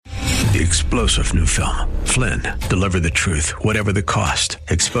The explosive new film, Flynn, deliver the truth, whatever the cost.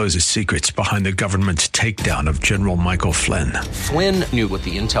 Exposes secrets behind the government's takedown of General Michael Flynn. Flynn knew what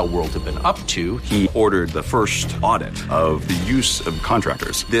the intel world had been up to. He ordered the first audit of the use of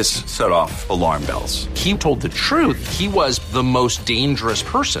contractors. This set off alarm bells. He told the truth. He was the most dangerous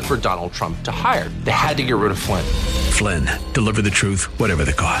person for Donald Trump to hire. They had to get rid of Flynn. Flynn, deliver the truth, whatever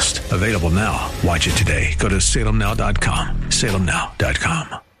the cost. Available now. Watch it today. Go to salemnow.com.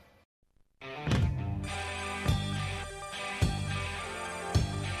 salemnow.com.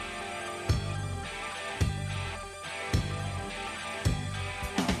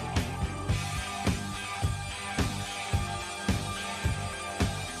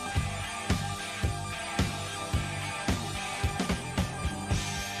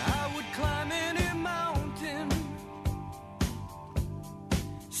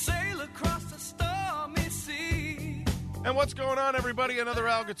 And what's going on, everybody? Another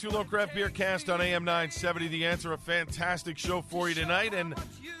Al Gattullo Craft Beer Cast on AM 970. The Answer, a fantastic show for you tonight. And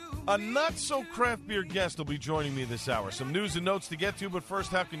a not-so-craft beer guest will be joining me this hour. Some news and notes to get to, but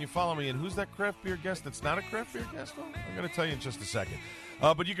first, how can you follow me? And who's that craft beer guest that's not a craft beer guest? Well, I'm going to tell you in just a second.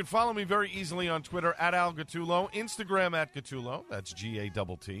 But you can follow me very easily on Twitter, at Al Gattullo, Instagram, at Gattullo. That's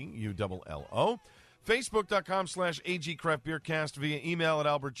GATTULLO. Facebook.com/AG Craft Beer Cast, via email at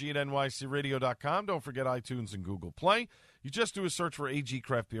albertg@nycradio.com. Don't forget iTunes and Google Play. You just do a search for AG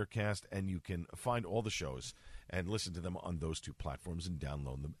Craft Beer Cast, and you can find all the shows and listen to them on those two platforms and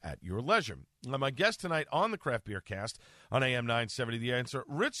download them at your leisure. Now, my guest tonight on the Craft Beer Cast on AM 970, The Answer,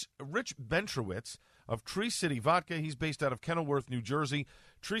 Rich Bentrowitz of Tree City Vodka. He's based out of Kenilworth, New Jersey.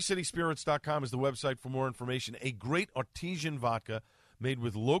 TreeCitySpirits.com is the website for more information. A great artesian vodka made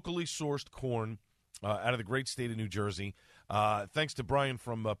with locally sourced corn out of the great state of New Jersey. Thanks to Brian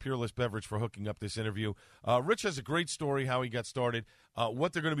from Peerless Beverage for hooking up this interview. Rich has a great story, how he got started,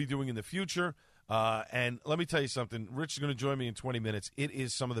 what they're going to be doing in the future. And let me tell you something. Rich is going to join me in 20 minutes. It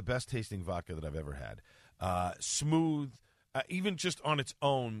is some of the best tasting vodka that I've ever had. Smooth, even just on its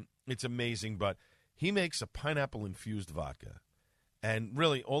own, it's amazing. But he makes a pineapple-infused vodka. And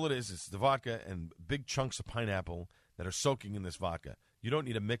really, all it is the vodka and big chunks of pineapple that are soaking in this vodka. You don't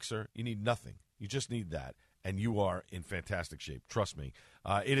need a mixer. You need nothing. You just need that, and you are in fantastic shape. Trust me.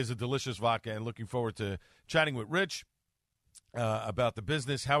 It is a delicious vodka, and looking forward to chatting with Rich about the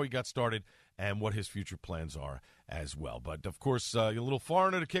business, how he got started, and what his future plans are as well. But, of course, a little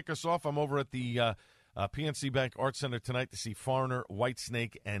Foreigner to kick us off. I'm over at the PNC Bank Arts Center tonight to see Foreigner,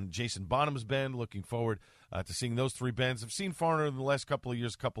 Whitesnake, and Jason Bonham's band. Looking forward to seeing those three bands. I've seen Foreigner in the last couple of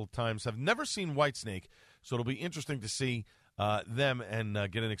years a couple of times. I've never seen Whitesnake, so it'll be interesting to see them and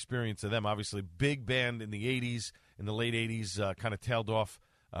get an experience of them. Obviously, big band in the 80s, in the late 80s, kind of tailed off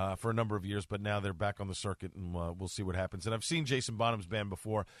for a number of years, but now they're back on the circuit, and we'll see what happens. And I've seen Jason Bonham's band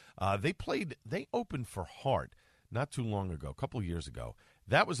before. They opened for Heart not too long ago, a couple of years ago.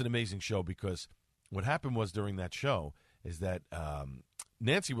 That was an amazing show because what happened was during that show is that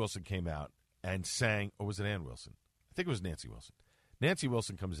Nancy Wilson came out and sang, or was it Ann Wilson? I think it was Nancy Wilson. Nancy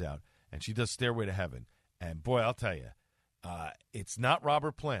Wilson comes out, and she does Stairway to Heaven. And, boy, I'll tell you, it's not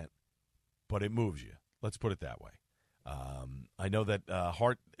Robert Plant, but it moves you. Let's put it that way. I know that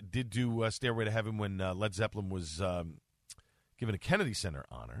Hart did do Stairway to Heaven when Led Zeppelin was given a Kennedy Center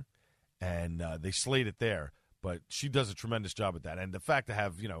honor, and they slayed it there. But she does a tremendous job at that. And the fact to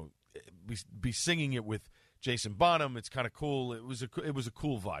have, be singing it with Jason Bonham, it's kind of cool. It was a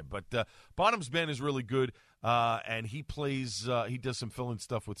cool vibe. But Bonham's band is really good, and he does some fill-in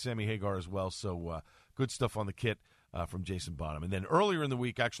stuff with Sammy Hagar as well. So good stuff on the kit from Jason Bonham. And then earlier in the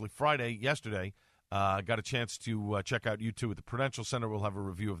week, actually yesterday, got a chance to check out U2 at the Prudential Center. We'll have a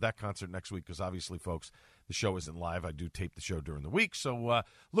review of that concert next week because obviously, folks, the show isn't live. I do tape the show during the week. So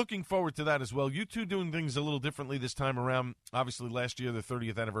looking forward to that as well. U2 doing things a little differently this time around. Obviously, last year, the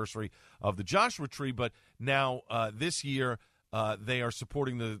 30th anniversary of the Joshua Tree. But now this year, they are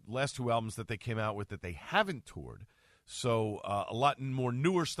supporting the last two albums that they came out with that they haven't toured. So a lot more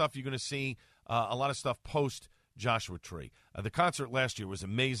newer stuff you're going to see, a lot of stuff post Joshua Tree. The concert last year was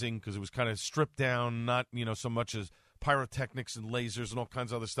amazing because it was kind of stripped down, not so much as pyrotechnics and lasers and all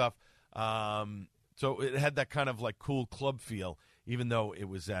kinds of other stuff. So it had that kind of like cool club feel, even though it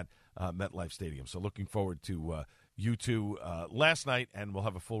was at MetLife Stadium. So looking forward to U2 last night, and we'll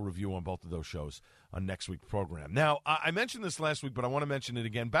have a full review on both of those shows on next week's program. Now, I mentioned this last week, but I want to mention it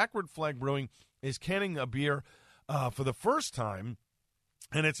again. Backward Flag Brewing is canning a beer for the first time,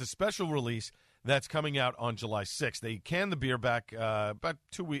 and it's a special release that's coming out on July 6th. They canned the beer back about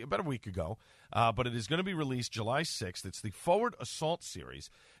a week ago, but it is going to be released July 6th. It's the Forward Assault Series.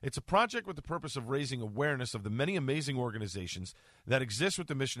 It's a project with the purpose of raising awareness of the many amazing organizations that exist with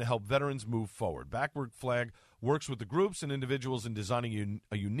the mission to help veterans move forward. Backward Flag works with the groups and individuals in designing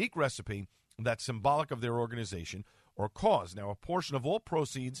a unique recipe that's symbolic of their organization or cause. Now, a portion of all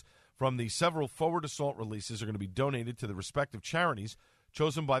proceeds from the several Forward Assault releases are going to be donated to the respective charities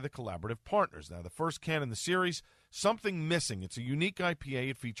chosen by the collaborative partners. Now, the first can in the series, Something Missing. It's a unique IPA.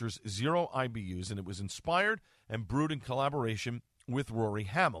 It features 0 IBUs, and it was inspired and brewed in collaboration with Rory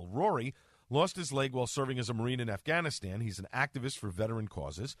Hamill. Rory lost his leg while serving as a Marine in Afghanistan. He's an activist for veteran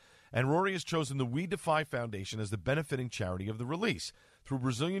causes, and Rory has chosen the We Defy Foundation as the benefiting charity of the release. Through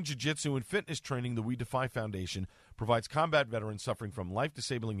Brazilian Jiu-Jitsu and fitness training, the We Defy Foundation provides combat veterans suffering from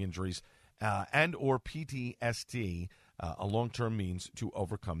life-disabling injuries and or PTSD a long-term means to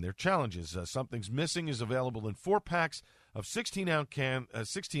overcome their challenges. Something's Missing is available in 4-packs of 16-ounce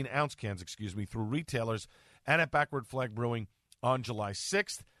cans, through retailers and at Backward Flag Brewing on July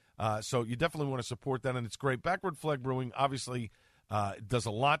 6th. So you definitely want to support that, and it's great. Backward Flag Brewing obviously does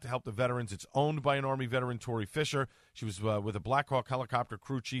a lot to help the veterans. It's owned by an Army veteran, Tori Fisher. She was with a Black Hawk helicopter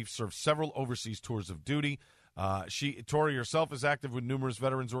crew chief, served several overseas tours of duty. Tori herself is active with numerous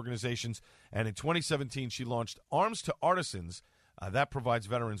veterans organizations, and in 2017 she launched Arms to Artisans. That provides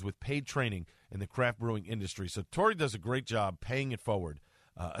veterans with paid training in the craft brewing industry. So Tori does a great job paying it forward,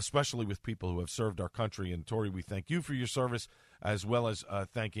 especially with people who have served our country. And Tori, we thank you for your service, as well as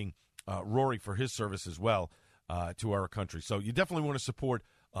thanking Rory for his service as well to our country. So you definitely want to support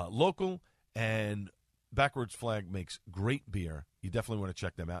local, and Backwards Flag makes great beer. You definitely want to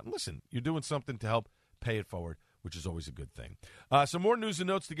check them out. And listen, you're doing something to help pay it forward, which is always a good thing. Some more news and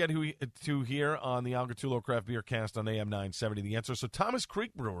notes to get to here on the Al Gattullo Craft Beer Cast on AM 970 The Answer. So Thomas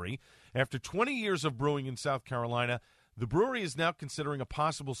Creek Brewery, after 20 years of brewing in South Carolina, the brewery is now considering a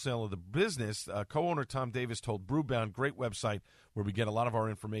possible sale of the business. Co-owner Tom Davis told Brewbound, great website where we get a lot of our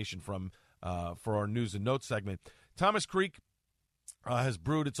information from for our news and notes segment. Thomas Creek has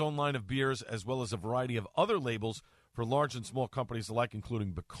brewed its own line of beers as well as a variety of other labels for large and small companies alike,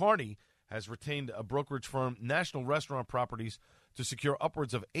 including Bacardi, has retained a brokerage firm, National Restaurant Properties, to secure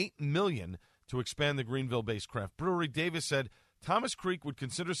upwards of $8 million to expand the Greenville-based craft brewery. Davis said Thomas Creek would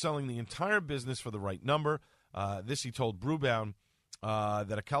consider selling the entire business for the right number. This he told Brewbound,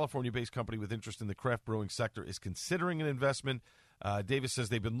 that a California-based company with interest in the craft brewing sector is considering an investment. Davis says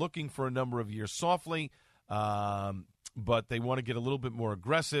they've been looking for a number of years softly, but they want to get a little bit more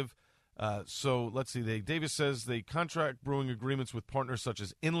aggressive. So let's see. Davis says they contract brewing agreements with partners such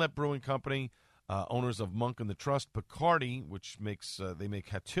as Inlet Brewing Company, owners of Monk and the Trust, Bacardi, which they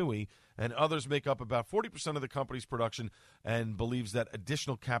make Hatui, and others make up about 40% of the company's production, and believes that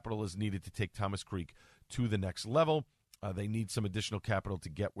additional capital is needed to take Thomas Creek to the next level. They need some additional capital to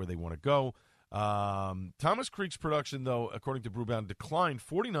get where they want to go. Thomas Creek's production, though, according to Brewbound, declined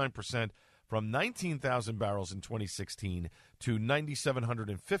 49% from 19,000 barrels in 2016 to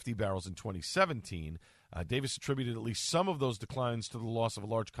 9,750 barrels in 2017. Davis attributed at least some of those declines to the loss of a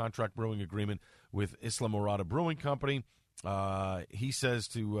large contract brewing agreement with Isla Morada Brewing Company. He says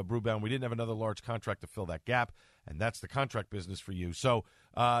to Brewbound, we didn't have another large contract to fill that gap, and that's the contract business for you. So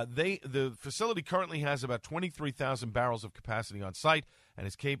the facility currently has about 23,000 barrels of capacity on site and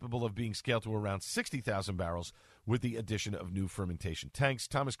is capable of being scaled to around 60,000 barrels with the addition of new fermentation tanks.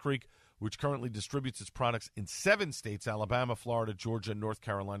 Thomas Creek, which currently distributes its products in 7 states, Alabama, Florida, Georgia, North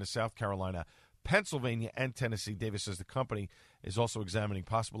Carolina, South Carolina, Pennsylvania, and Tennessee. Davis says the company is also examining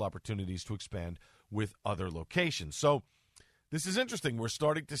possible opportunities to expand with other locations. So this is interesting. We're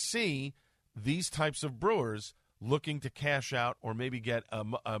starting to see these types of brewers looking to cash out or maybe get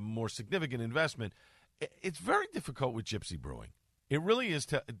a more significant investment. It's very difficult with Gypsy Brewing. It really is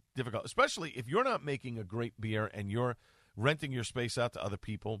difficult, especially if you're not making a great beer and you're renting your space out to other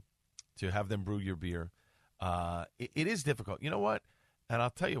people to have them brew your beer. It is difficult. You know what? And I'll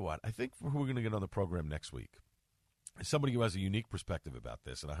tell you what, I think we're going to get on the program next week is somebody who has a unique perspective about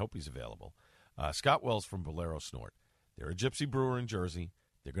this, and I hope he's available. Scott Wells from Bolero Snort. They're a Gypsy brewer in Jersey.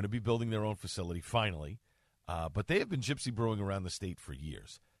 They're going to be building their own facility finally, but they have been Gypsy brewing around the state for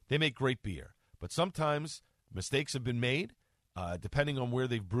years. They make great beer, but sometimes mistakes have been made depending on where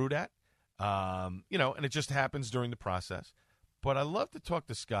they've brewed at, and it just happens during the process. But I love to talk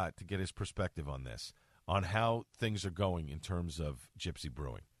to Scott to get his perspective on this, on how things are going in terms of Gypsy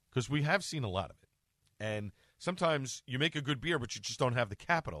brewing, because we have seen a lot of it. And sometimes you make a good beer, but you just don't have the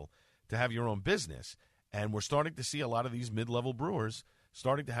capital to have your own business. And we're starting to see a lot of these mid-level brewers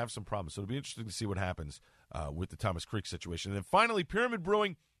starting to have some problems. So it'll be interesting to see what happens with the Thomas Creek situation. And then finally, Pyramid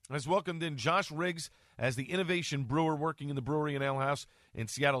Brewing has welcomed in Josh Riggs as the innovation brewer working in the brewery and ale house in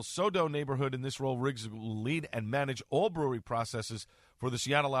Seattle's Sodo neighborhood. In this role, Riggs will lead and manage all brewery processes for the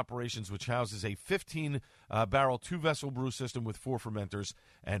Seattle operations, which houses a 15-barrel, 2-vessel brew system with 4 fermenters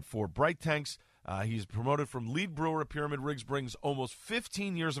and 4 bright tanks. He's promoted from lead brewer at Pyramid. Riggs brings almost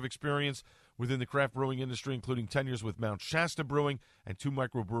 15 years of experience within the craft brewing industry, including 10 years with Mount Shasta Brewing and 2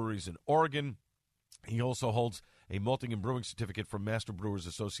 microbreweries in Oregon. He also holds a malting and brewing certificate from Master Brewers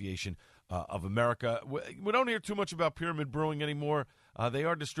Association of America. We don't hear too much about Pyramid Brewing anymore. They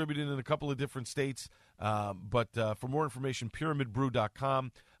are distributed in a couple of different states, but for more information,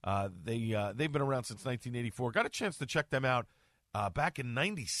 pyramidbrew.com. They've been around since 1984. Got a chance to check them out back in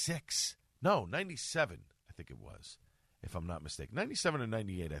 97, I think it was, if I'm not mistaken. 97 or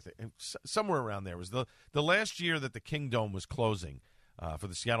 98, I think. Somewhere around there. It was the last year that the Kingdome was closing. For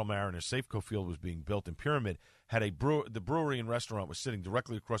the Seattle Mariners, Safeco Field was being built, and Pyramid had the brewery and restaurant was sitting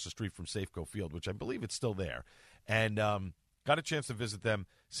directly across the street from Safeco Field, which I believe it's still there. And got a chance to visit them,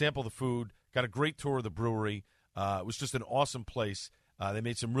 sample the food, got a great tour of the brewery. It was just an awesome place. They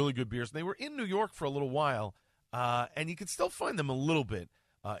made some really good beers. And they were in New York for a little while, and you can still find them a little bit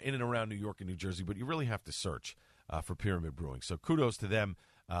in and around New York and New Jersey, but you really have to search for Pyramid Brewing. So kudos to them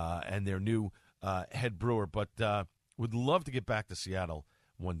and their new head brewer. But would love to get back to Seattle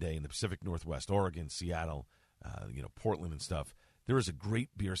one day in the Pacific Northwest, Oregon, Seattle, Portland and stuff. There is a great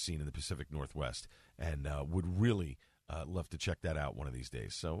beer scene in the Pacific Northwest, and would really love to check that out one of these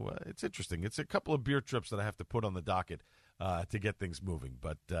days. So it's interesting. It's a couple of beer trips that I have to put on the docket to get things moving,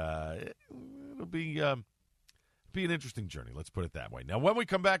 but it'll be an interesting journey. Let's put it that way. Now, when we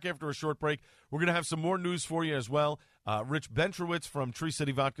come back after a short break, we're going to have some more news for you as well. Rich Bentrowitz from Tree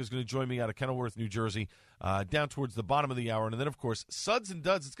City Vodka is going to join me out of Kenilworth, New Jersey, down towards the bottom of the hour. And then, of course, Suds and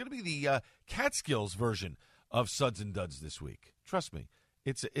Duds. It's going to be the Catskills version of Suds and Duds this week. Trust me,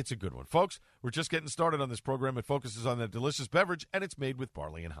 it's a good one. Folks, we're just getting started on this program. It focuses on that delicious beverage, and it's made with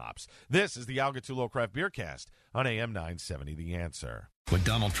barley and hops. This is the Al Gattullo Craft Beer Cast on AM 970 The Answer. When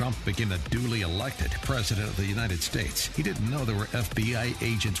Donald Trump became the duly elected president of the United States, he didn't know there were FBI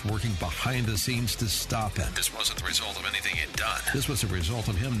agents working behind the scenes to stop him. This wasn't the result of anything he'd done. This was the result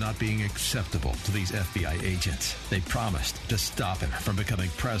of him not being acceptable to these FBI agents. They promised to stop him from becoming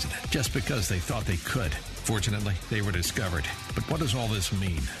president just because they thought they could. Fortunately, they were discovered. But what does all this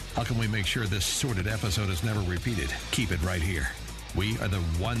mean? How can we make sure this sordid episode is never repeated? Keep it right here. We are the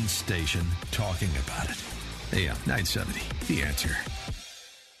one station talking about it. AM 970, The Answer.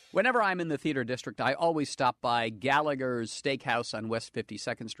 Whenever I'm in the theater district, I always stop by Gallagher's Steakhouse on West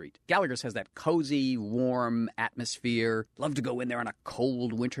 52nd Street. Gallagher's has that cozy, warm atmosphere. Love to go in there on a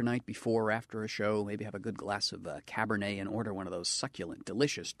cold winter night before or after a show, maybe have a good glass of Cabernet and order one of those succulent,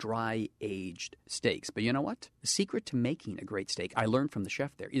 delicious, dry-aged steaks. But you know what? The secret to making a great steak, I learned from the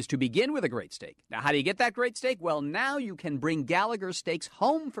chef there, is to begin with a great steak. Now, how do you get that great steak? Well, now you can bring Gallagher's steaks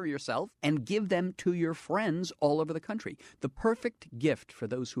home for yourself and give them to your friends all over the country. The perfect gift for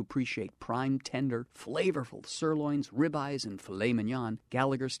those who appreciate prime, tender, flavorful sirloins, ribeyes, and filet mignon.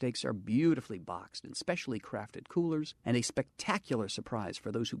 Gallagher steaks are beautifully boxed in specially crafted coolers, and a spectacular surprise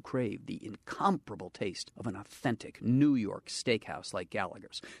for those who crave the incomparable taste of an authentic New York steakhouse like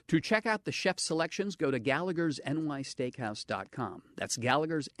Gallagher's. To check out the chef's selections, go to Gallagher'sNYSteakhouse.com. That's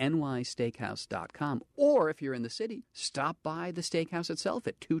Gallagher'sNYSteakhouse.com. Or if you're in the city, stop by the steakhouse itself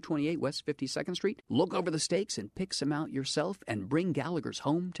at 228 West 52nd Street. Look over the steaks and pick some out yourself and bring Gallagher's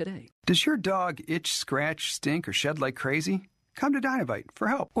home today. Does your dog itch, scratch, stink, or shed like crazy? Come to Dynovite for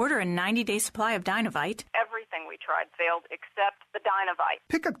help. Order a 90-day supply of Dynovite. Everything we tried failed except the Dynovite.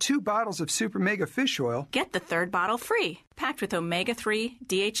 Pick up 2 bottles of Super Mega Fish Oil. Get the 3rd bottle free. Packed with omega-3,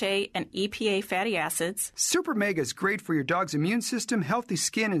 DHA, and EPA fatty acids. Super Mega is great for your dog's immune system, healthy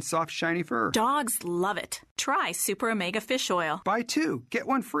skin, and soft, shiny fur. Dogs love it. Try Super Omega Fish Oil. Buy 2, get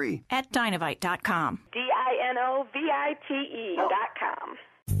 1 free. At Dynovite.com. DINOVITE.com.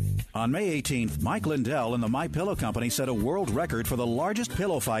 On May 18th, Mike Lindell and the My Pillow Company set a world record for the largest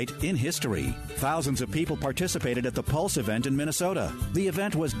pillow fight in history. Thousands of people participated at the Pulse event in Minnesota. The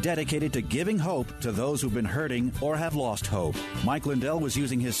event was dedicated to giving hope to those who've been hurting or have lost hope. Mike Lindell was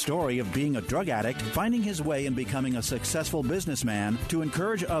using his story of being a drug addict, finding his way and becoming a successful businessman to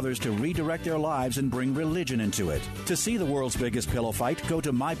encourage others to redirect their lives and bring religion into it. To see the world's biggest pillow fight, go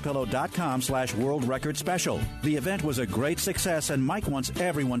to mypillow.com/world record special. The event was a great success, and Mike wants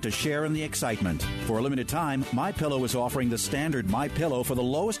everyone to share in the excitement. For a limited time, MyPillow is offering the standard MyPillow for the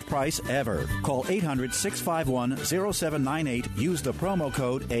lowest price ever. Call 800-651-0798. Use the promo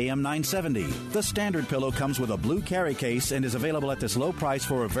code AM970. The standard pillow comes with a blue carry case and is available at this low price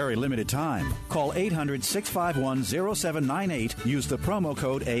for a very limited time. Call 800-651-0798. Use the promo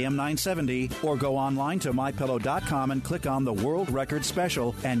code AM970 or go online to MyPillow.com and click on the World Record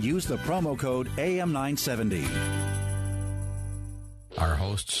Special and use the promo code AM970. Our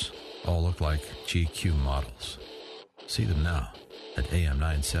hosts all look like GQ models. See them now at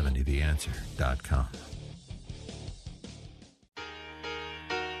am970theanswer.com.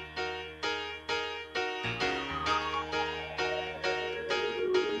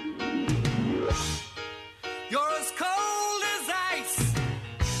 You're as cold as ice.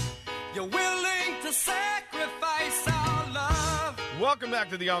 You're willing to sacrifice our love. Welcome back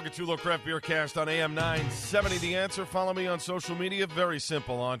to the Al Gattullo Craft Beer Cast on AM 970 The Answer. Follow me on social media. Very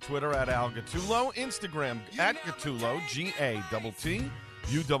simple. On Twitter at Al Gattullo. Instagram at Gattullo, GATTULLO.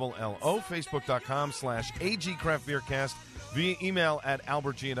 Facebook.com/AG Craft Beer Cast. Via email at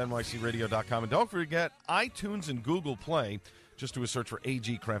albertg@nycradio.com. And don't forget iTunes and Google Play. Just do a search for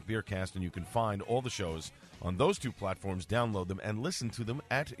AG Craft Beer Cast, and you can find all the shows on those two platforms. Download them and listen to them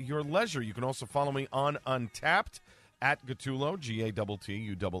at your leisure. You can also follow me on Untapped at Gattullo,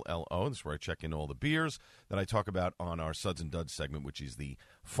 GATTULLO. That's where I check in all the beers that I talk about on our Suds and Duds segment, which is the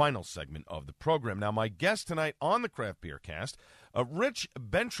final segment of the program. Now, my guest tonight on the Craft Beer Cast, Rich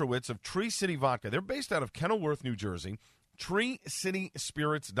Bentrowitz of Tree City Vodka. They're based out of Kenilworth, New Jersey.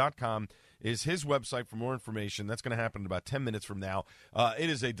 TreeCitySpirits.com is his website for more information. That's going to happen in about 10 minutes from now. It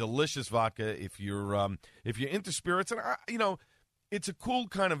is a delicious vodka if you're into spirits. And, it's a cool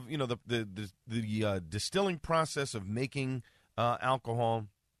kind of, the distilling process of making alcohol,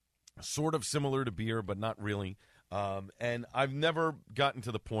 sort of similar to beer, but not really. And I've never gotten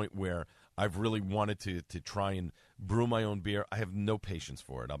to the point where I've really wanted to try and brew my own beer. I have no patience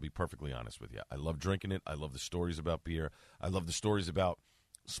for it. I'll be perfectly honest with you. I love drinking it. I love the stories about beer. I love the stories about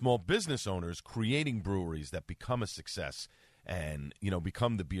small business owners creating breweries that become a success and,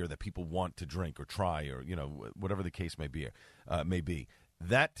 become the beer that people want to drink or try or, whatever the case may be.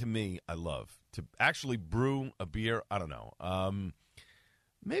 That, to me, I love. To actually brew a beer, I don't know.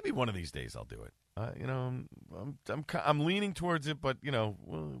 Maybe one of these days I'll do it. I'm leaning towards it, but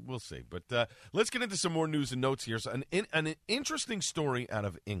we'll see. But let's get into some more news and notes here. So, an interesting story out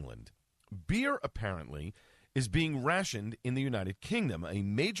of England. Beer apparently is being rationed in the United Kingdom. A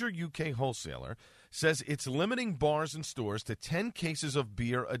major UK wholesaler says it's limiting bars and stores to 10 cases of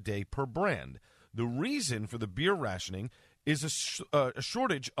beer a day per brand. The reason for the beer rationing is a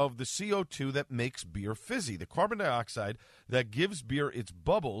shortage of the CO2 that makes beer fizzy. The carbon dioxide that gives beer its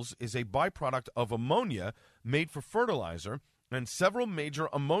bubbles is a byproduct of ammonia made for fertilizer, and several major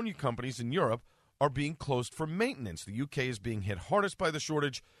ammonia companies in Europe are being closed for maintenance. The UK is being hit hardest by the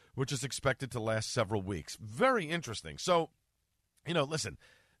shortage, which is expected to last several weeks. Very interesting. So, listen,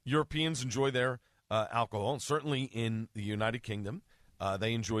 Europeans enjoy their alcohol, certainly in the United Kingdom.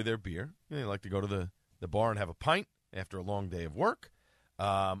 They enjoy their beer. They like to go to the bar and have a pint after a long day of work.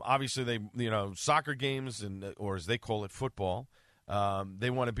 Obviously, they, soccer games, or as they call it, football, they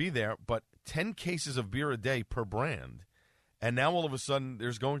want to be there. But 10 cases of beer a day per brand. And now all of a sudden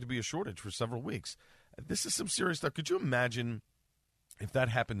there's going to be a shortage for several weeks. This is some serious stuff. Could you imagine if that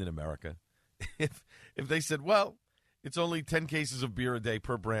happened in America? If they said, well, it's only 10 cases of beer a day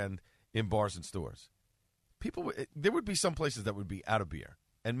per brand in bars and stores. There would be some places that would be out of beer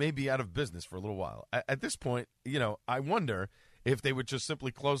and maybe out of business for a little while. At this point, I wonder if they would just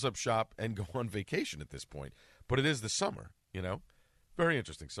simply close up shop and go on vacation at this point. But it is the summer, Very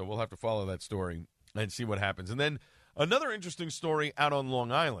interesting. So we'll have to follow that story and see what happens. And then another interesting story out on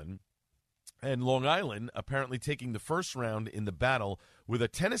Long Island. And Long Island apparently taking the first round in the battle with a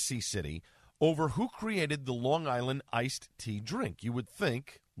Tennessee city over who created the Long Island iced tea drink. You would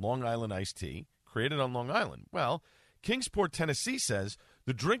think Long Island iced tea created on Long Island. Well, Kingsport, Tennessee says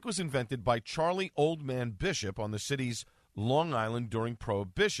the drink was invented by Charlie Old Man Bishop on the city's Long Island during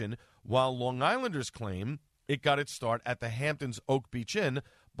Prohibition, while Long Islanders claim it got its start at the Hamptons Oak Beach Inn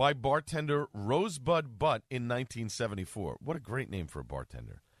by bartender Rosebud Butt in 1974. What a great name for a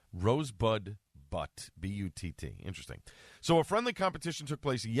bartender. Rosebud Butt, B-U-T-T. Interesting. So a friendly competition took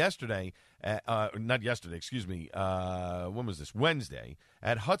place yesterday, when was this? Wednesday,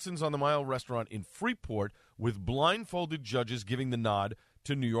 at Hudson's on the Mile restaurant in Freeport, with blindfolded judges giving the nod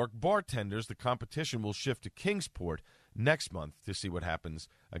to New York bartenders. The competition will shift to Kingsport next month to see what happens.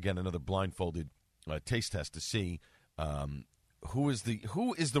 Again, another blindfolded taste test to see who is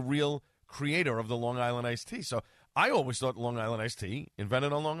the real creator of the Long Island iced tea. So I always thought Long Island iced tea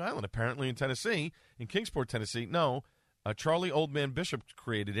invented on Long Island. Apparently in Tennessee, in Kingsport, Tennessee, no. Charlie Old Man Bishop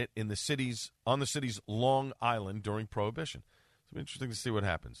created it on the city's Long Island during Prohibition. It's interesting to see what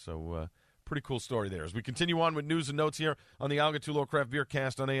happens. So pretty cool story there. As we continue on with news and notes here on the Al Gattullo Craft Beer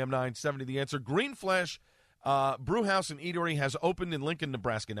Cast on AM 970, The Answer. Green Flash Brew House and Eatery has opened in Lincoln,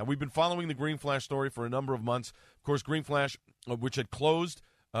 Nebraska. Now, we've been following the Green Flash story for a number of months. Of course, Green Flash, which had closed,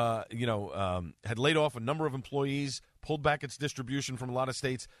 had laid off a number of employees, pulled back its distribution from a lot of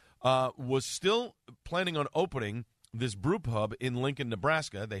states, was still planning on opening this brew pub in Lincoln,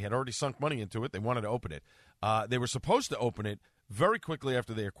 Nebraska. They had already sunk money into it. They wanted to open it. They were supposed to open it very quickly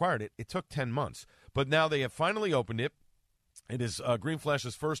after they acquired it. It took 10 months. But now they have finally opened it. It is Green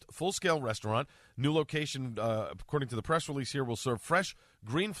Flash's first full-scale restaurant. New location, according to the press release here, will serve fresh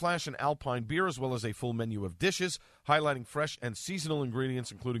Green Flash and Alpine beer, as well as a full menu of dishes, highlighting fresh and seasonal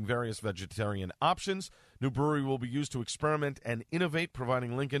ingredients, including various vegetarian options. New brewery will be used to experiment and innovate,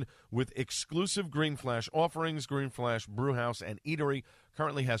 providing Lincoln with exclusive Green Flash offerings. Green Flash Brew House and Eatery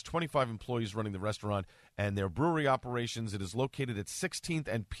currently has 25 employees running the restaurant and their brewery operations. It is located at 16th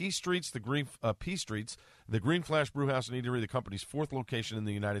and P Streets, the Green Flash Brew House and Eatery, the company's fourth location in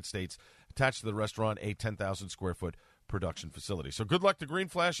the United States, attached to the restaurant, a 10,000 square foot production facility. So good luck to Green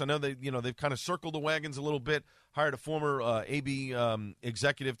Flash. I know they've kind of circled the wagons a little bit, hired a former AB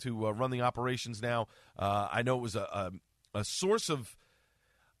executive to run the operations now. I know it was a source of,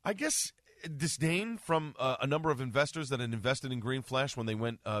 I guess, disdain from a number of investors that had invested in Green Flash when they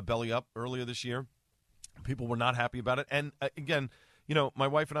went belly up earlier this year. People were not happy about it. And again, my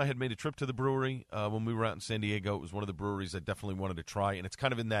wife and I had made a trip to the brewery when we were out in San Diego. It was one of the breweries I definitely wanted to try. And it's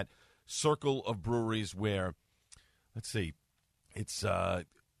kind of in that circle of breweries where, let's see, it's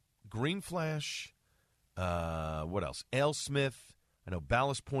Green Flash, what else? AleSmith. I know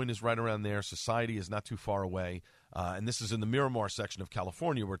Ballast Point is right around there. Society is not too far away. And this is in the Miramar section of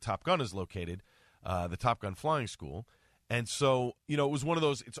California where Top Gun is located, the Top Gun Flying School. And so, it was one of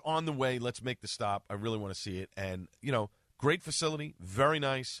those, it's on the way, let's make the stop. I really want to see it. And, great facility, very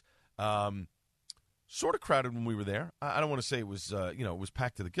nice. Sort of crowded when we were there. I don't want to say it was, it was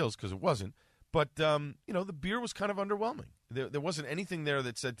packed to the gills because it wasn't. But, the beer was kind of underwhelming. There wasn't anything there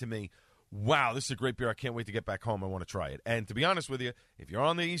that said to me, wow, this is a great beer. I can't wait to get back home. I want to try it. And to be honest with you, if you're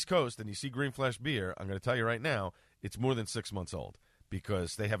on the East Coast and you see Green Flash beer, I'm going to tell you right now, it's more than 6 months old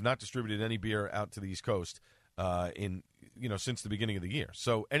because they have not distributed any beer out to the East Coast since the beginning of the year.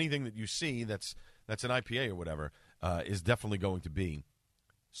 So anything that you see that's an IPA or whatever is definitely going to be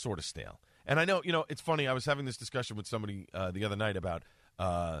sort of stale. And I know, it's funny. I was having this discussion with somebody the other night about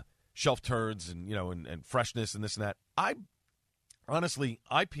shelf turds and freshness and this and that. Honestly,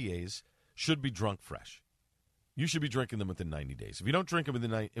 IPAs should be drunk fresh. You should be drinking them within 90 days. If you don't drink them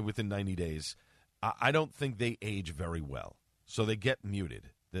within 90 days, I don't think they age very well. So they get muted.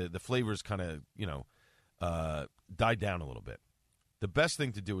 The flavors kind of, die down a little bit. The best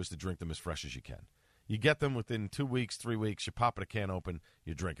thing to do is to drink them as fresh as you can. You get them within 2 weeks, 3 weeks, you pop a can open,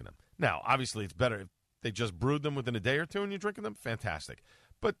 you're drinking them. Now, obviously, it's better if they just brewed them within a day or two and you're drinking them, fantastic.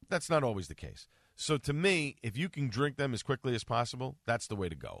 But that's not always the case. So to me, if you can drink them as quickly as possible, that's the way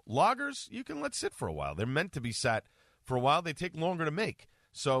to go. Lagers, you can let sit for a while. They're meant to be sat for a while. They take longer to make.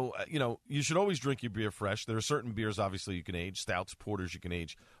 So, you should always drink your beer fresh. There are certain beers, obviously, you can age. Stouts, porters, you can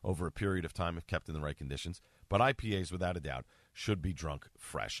age over a period of time if kept in the right conditions. But IPAs, without a doubt, should be drunk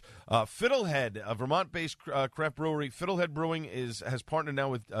fresh. Fiddlehead, a Vermont-based craft brewery, Fiddlehead Brewing has partnered now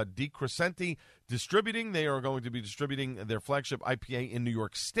with DeCrescenti Distributing. They are going to be distributing their flagship IPA in New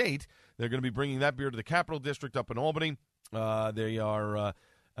York State. They're going to be bringing that beer to the Capital District up in Albany. They are...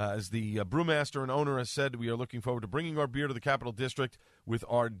 as the brewmaster and owner has said, we are looking forward to bringing our beer to the Capital District with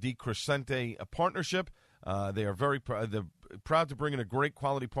our DeCrescenti partnership. They are very proud to bring in a great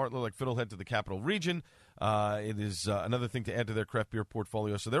quality partner like Fiddlehead to the Capital Region. It is another thing to add to their craft beer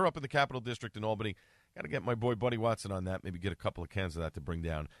portfolio. So they're up in the Capital District in Albany. Got to get my boy Buddy Watson on that, maybe get a couple of cans of that to bring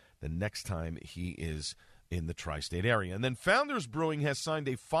down the next time he is in the tri-state area. And then Founders Brewing has signed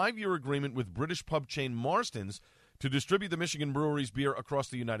a 5-year agreement with British pub chain Marston's to distribute the Michigan Brewery's beer across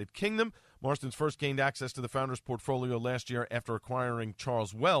the United Kingdom. Marston's first gained access to the Founders portfolio last year after acquiring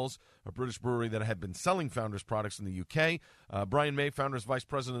Charles Wells, a British brewery that had been selling Founders products in the UK. Brian May, Founders Vice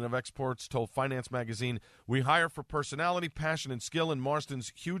President of Exports, told Finance Magazine, "We hire for personality, passion, and skill, and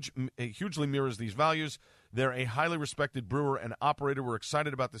Marston's hugely mirrors these values. They're a highly respected brewer and operator. We're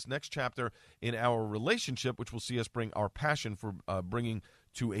excited about this next chapter in our relationship, which will see us bring our passion for bringing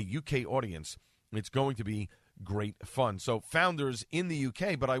to a UK audience. It's going to be great fun." So Founders in the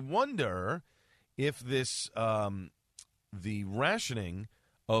UK, but I wonder if this the rationing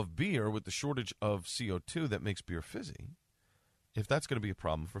of beer with the shortage of CO2 that makes beer fizzy, if that's going to be a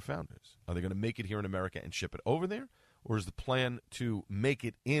problem for Founders. Are they going to make it here in America and ship it over there? Or is the plan to make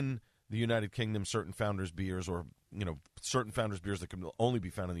it in the United Kingdom, certain Founders beers, or certain Founders beers that can only be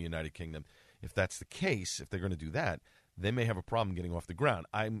found in the United Kingdom? If that's the case, if they're going to do that, they may have a problem getting off the ground.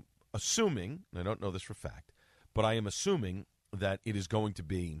 I'm assuming, and I don't know this for fact, but I am assuming that it is going to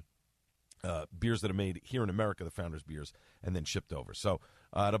be beers that are made here in America, the Founders beers, and then shipped over. So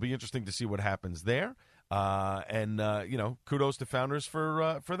it'll be interesting to see what happens there. Kudos to Founders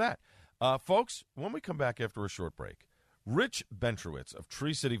for that. Folks, when we come back after a short break, Rich Bentrowitz of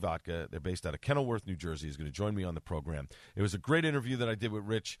Tree City Vodka, they're based out of Kenilworth, New Jersey, is going to join me on the program. It was a great interview that I did with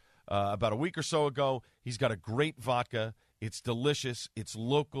Rich about a week or so ago. He's got a great vodka. It's delicious. It's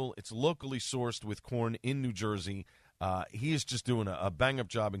local. It's locally sourced with corn in New Jersey. He is just doing a bang-up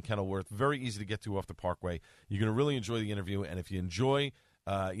job in Kenilworth. Very easy to get to off the Parkway. You're going to really enjoy the interview, and if you enjoy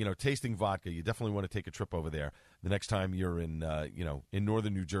tasting vodka, you definitely want to take a trip over there the next time you're in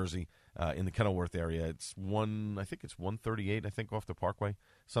northern New Jersey, in the Kenilworth area. It's 138, off the Parkway,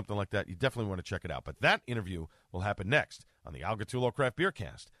 something like that. You definitely want to check it out. But that interview will happen next on the Al Gattullo Craft Beer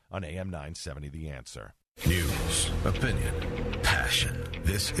Cast on AM 970 The Answer. News, opinion, passion.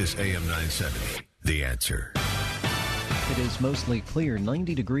 This is AM 970 The Answer. It is mostly clear,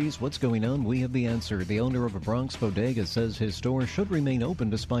 90 degrees. What's going on? We have the answer. The owner of a Bronx bodega says his store should remain open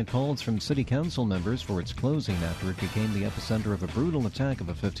despite calls from city council members for its closing after it became the epicenter of a brutal attack of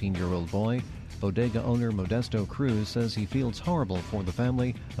a 15-year-old boy. Bodega owner Modesto Cruz says he feels horrible for the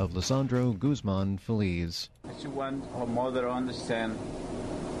family of Lisandro Guzman Feliz. I want her mother to understand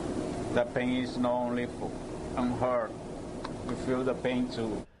that pain is not only on her. We feel the pain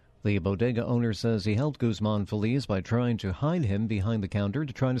too. The bodega owner says he helped Guzman Feliz by trying to hide him behind the counter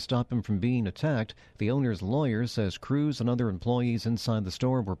to try to stop him from being attacked. The owner's lawyer says Cruz and other employees inside the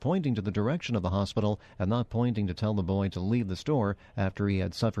store were pointing to the direction of the hospital and not pointing to tell the boy to leave the store after he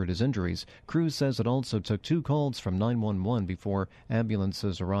had suffered his injuries. Cruz says it also took 2 calls from 911 before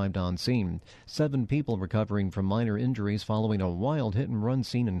ambulances arrived on scene. 7 people recovering from minor injuries following a wild hit-and-run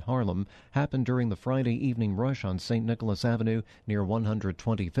scene in Harlem happened during the Friday evening rush on St. Nicholas Avenue near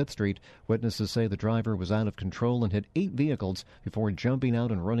 125th Street. Witnesses say the driver was out of control and hit 8 vehicles before jumping out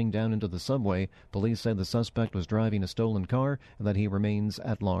and running down into the subway. Police say the suspect was driving a stolen car and that he remains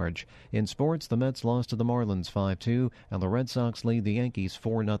at large. In sports, the Mets lost to the Marlins 5-2, and the Red Sox lead the Yankees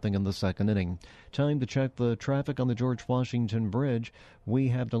 4-0 in the second inning. Time to check the traffic on the George Washington Bridge. We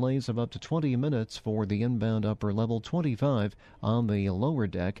have delays of up to 20 minutes for the inbound upper level, 25 on the lower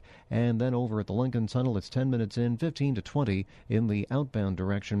deck, and then over at the Lincoln Tunnel, it's 10 minutes in, 15 to 20 in the outbound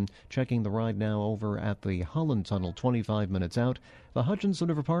direction. Checking the ride now over at the Holland Tunnel, 25 minutes out. The Hutchinson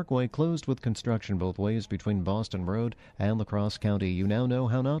River Parkway closed with construction both ways between Boston Road and La Crosse County. You now know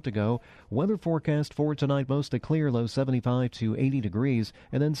how not to go. Weather forecast for tonight, mostly clear, low 75 to 80 degrees.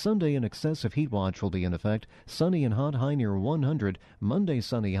 And then Sunday, an excessive heat watch will be in effect. Sunny and hot, high near 100. Monday,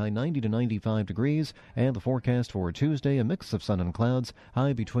 sunny, high 90 to 95 degrees. And the forecast for Tuesday, a mix of sun and clouds,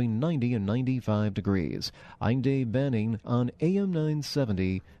 high between 90 and 95 degrees. I'm Dave Banning on AM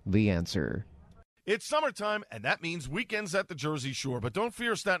 970, The Answer. It's summertime, and that means weekends at the Jersey Shore. But don't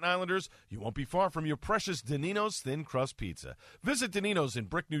fear, Staten Islanders. You won't be far from your precious Danino's Thin Crust Pizza. Visit Danino's in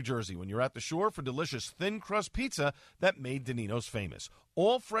Brick, New Jersey when you're at the shore for delicious thin crust pizza that made Danino's famous.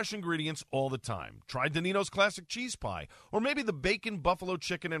 All fresh ingredients all the time. Try Danino's Classic Cheese Pie, or maybe the Bacon Buffalo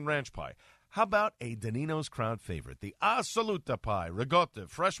Chicken and Ranch Pie. How about a Danino's crowd favorite, the Assoluta Pie, ricotta,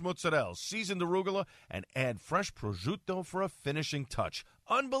 fresh mozzarella, seasoned arugula, and add fresh prosciutto for a finishing touch.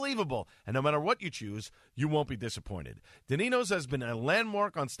 Unbelievable. And no matter what you choose, you won't be disappointed. Danino's has been a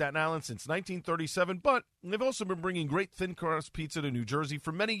landmark on Staten Island since 1937, but they've also been bringing great thin crust pizza to New Jersey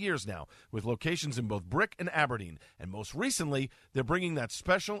for many years now, with locations in both Brick and Aberdeen. And most recently, they're bringing that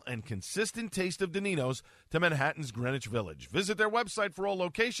special and consistent taste of Danino's to Manhattan's Greenwich Village. Visit their website for all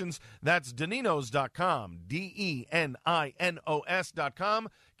locations. That's Daninos.com, Deninos.com.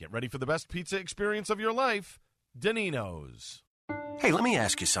 Get ready for the best pizza experience of your life. Danino's. Hey, let me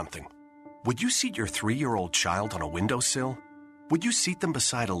ask you something. Would you seat your 3-year-old child on a windowsill? Would you seat them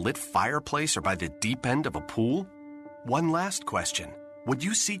beside a lit fireplace or by the deep end of a pool? One last question. Would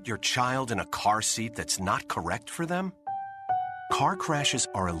you seat your child in a car seat that's not correct for them? Car crashes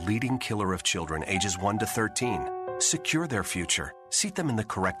are a leading killer of children ages 1 to 13. Secure their future. Seat them in the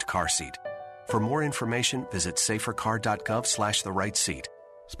correct car seat. For more information, visit safercar.gov/the-right seat.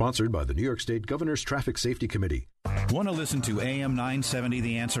 Sponsored by the New York State Governor's Traffic Safety Committee. Want to listen to AM 970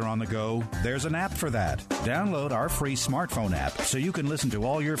 The Answer on the go? There's an app for that. Download our free smartphone app so you can listen to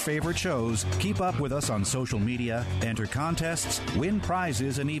all your favorite shows, keep up with us on social media, enter contests, win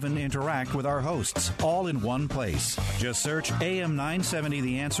prizes, and even interact with our hosts, all in one place. Just search AM 970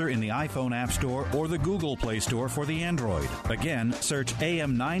 The Answer in the iPhone App Store or the Google Play Store for the Android. Again, search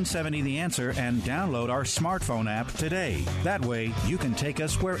AM 970 The Answer and download our smartphone app today. That way, you can take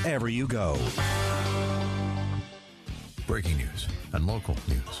us wherever you go. Breaking news and local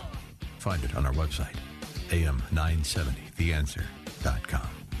news. Find it on our website, am970theanswer.com.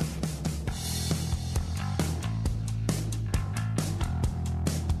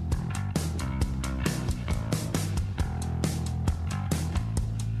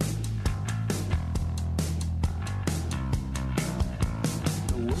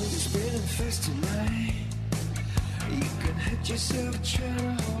 The world is spinning fast tonight. You can hurt yourself trying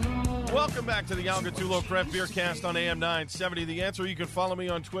to hold on. Welcome back to the Al Gattullo Craft Beer Cast on AM 970. The Answer. You can follow me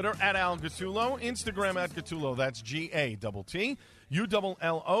on Twitter at Al Gattullo, Instagram at Gattullo. That's GATT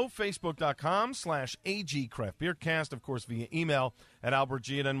ULLO, Facebook.com/AG Craft Beer Cast. Of course, via email at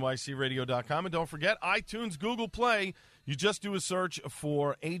AlbertG@NYCRadio.com. And don't forget, iTunes, Google Play. You just do a search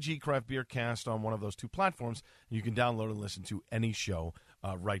for AG Craft Beer Cast on one of those two platforms. You can download and listen to any show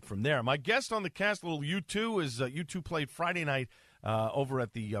right from there. My guest on the cast, little U2, is U2 played Friday night over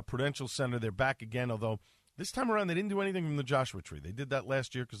at the Prudential Center. They're back again, although this time around they didn't do anything from the Joshua Tree. They did that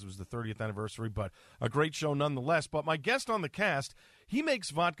last year because it was the 30th anniversary, but a great show nonetheless. But my guest on the cast, he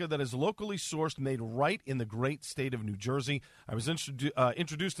makes vodka that is locally sourced, made right in the great state of New Jersey. I was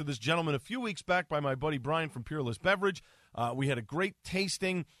introduced to this gentleman a few weeks back by my buddy Brian from Peerless Beverage. We had a great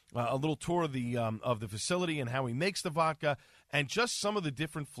tasting, a little tour of the facility and how he makes the vodka, and just some of the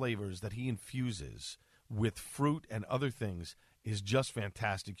different flavors that he infuses with fruit and other things is just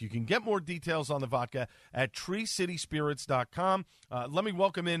fantastic. You can get more details on the vodka at TreeCitySpirits.com. Let me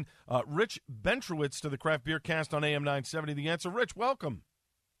welcome in Rich Bentrowitz to the Craft Beer Cast on AM 970. The Answer. Rich, welcome.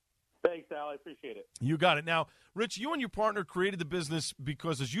 Thanks, Al. I appreciate it. You got it. Now, Rich, you and your partner created the business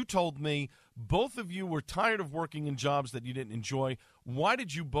because, as you told me, both of you were tired of working in jobs that you didn't enjoy. Why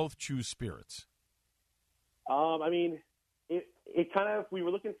did you both choose spirits? It kind of, we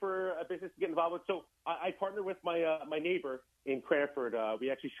were looking for a business to get involved with. So I partnered with my neighbor in Cranford. We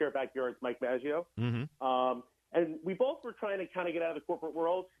actually share backyards, Mike Maggio. Mm-hmm. And we both were trying to kind of get out of the corporate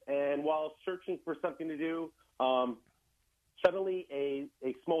world. And while searching for something to do, suddenly a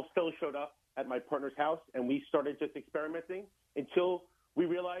small still showed up at my partner's house, and we started just experimenting until we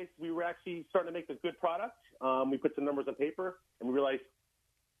realized we were actually starting to make a good product. We put some numbers on paper, and we realized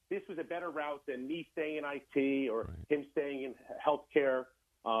this was a better route than me staying in IT or him staying in healthcare.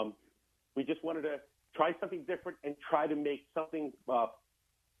 We just wanted to try something different and try to make something,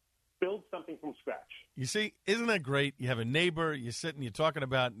 build something from scratch. You see, isn't that great? You have a neighbor, you're sitting, you're talking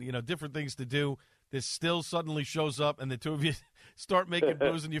about, different things to do. This still suddenly shows up, and the two of you start making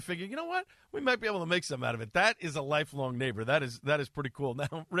booze, and you figure, you know what? We might be able to make something out of it. That is a lifelong neighbor. That is pretty cool.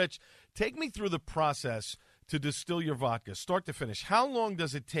 Now, Rich, take me through the process to distill your vodka, start to finish. How long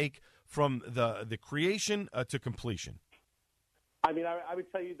does it take from the creation to completion? I mean, I would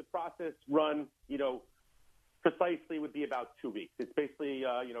tell you the process run, precisely would be about 2 weeks. It's basically,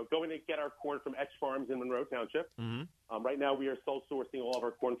 going to get our corn from Etch Farms in Monroe Township. Mm-hmm. Right now we are sole sourcing all of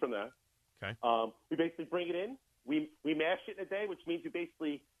our corn from that. Okay. We basically bring it in. We mash it in a day, which means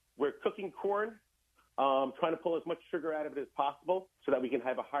we're cooking corn, trying to pull as much sugar out of it as possible so that we can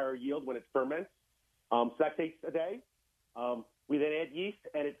have a higher yield when it ferments. So that takes a day. We then add yeast,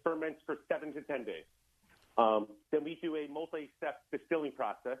 and it ferments for 7 to 10 days. Then we do a multi-step distilling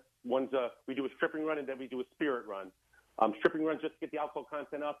process. We do a stripping run, and then we do a spirit run. Stripping run just to get the alcohol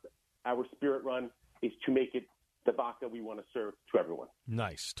content up. Our spirit run is to make it the vodka we want to serve to everyone.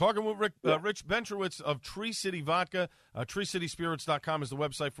 Nice. Talking with Rich Bentrowitz of Tree City Vodka. TreeCitySpirits.com is the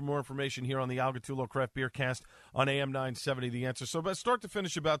website for more information here on the Al Gattullo Craft Beer Cast on AM 970, The Answer. So about start to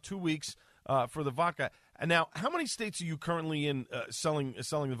finish, about 2 weeks for the vodka. And now, how many states are you currently in selling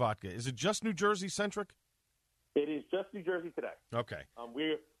the vodka? Is it just New Jersey centric? It is just New Jersey today. Okay.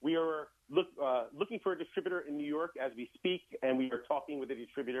 We are looking for a distributor in New York as we speak, and we are talking with a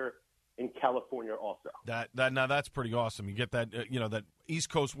distributor in California also. Now that's pretty awesome. You get that that East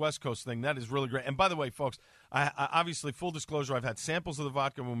Coast West Coast thing. That is really great. And by the way, folks, I obviously, full disclosure, I've had samples of the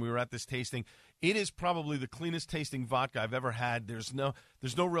vodka when we were at this tasting. It is probably the cleanest tasting vodka I've ever had. There's no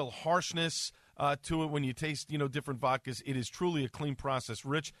real harshness to it when you taste different vodkas. It is truly a clean process.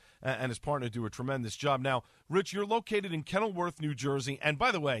 Rich and his partner do a tremendous job. Now, Rich, you're located in Kenilworth, New Jersey, and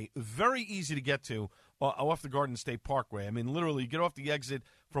by the way, very easy to get to off the Garden State Parkway. I mean, literally, you get off the exit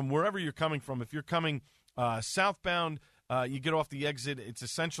from wherever you're coming from. If you're coming Southbound, you get off the exit. It's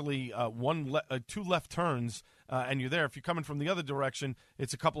essentially two left turns, and you're there. If you're coming from the other direction,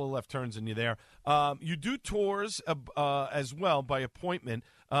 it's a couple of left turns, and you're there. You do tours as well by appointment.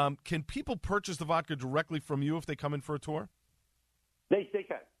 Can people purchase the vodka directly from you if they come in for a tour? They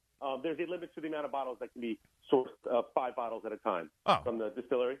can. There's a limit to the amount of bottles that can be sourced, 5 bottles at a time from the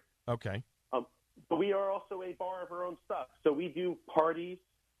distillery. Okay. But we are also a bar of our own stuff. So we do parties,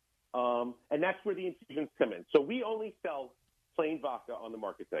 and that's where the infusions come in. So we only sell plain vodka on the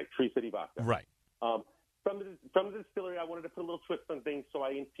market today, Tree City Vodka. Right. From the distillery, I wanted to put a little twist on things, so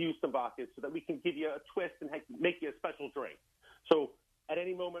I infused some vodka so that we can give you a twist and make you a special drink. So at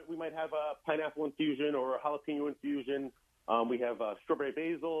any moment, we might have a pineapple infusion or a jalapeno infusion. We have strawberry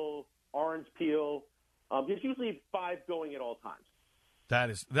basil, orange peel. There's usually 5 going at all times.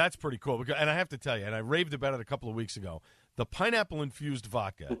 That's pretty cool. And I have to tell you, and I raved about it a couple of weeks ago, the pineapple-infused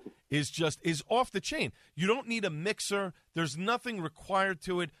vodka is off the chain. You don't need a mixer. There's nothing required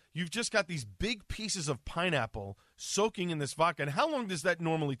to it. You've just got these big pieces of pineapple soaking in this vodka. And how long does that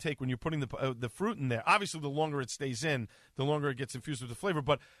normally take when you're putting the fruit in there? Obviously, the longer it stays in, the longer it gets infused with the flavor.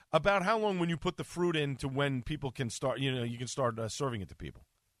 But about how long when you put the fruit in to when people can start, you can start serving it to people?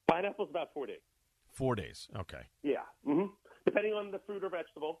 Pineapple's about 4 days. 4 days. Okay. Yeah. Mm-hmm. Depending on the fruit or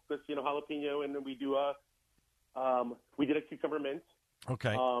vegetable, because, jalapeno, and then we do we did a cucumber mint.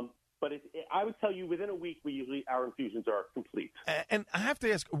 Okay. But I would tell you within a week, our infusions are complete. And I have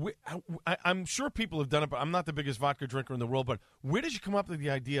to ask, I'm sure people have done it, but I'm not the biggest vodka drinker in the world, but where did you come up with the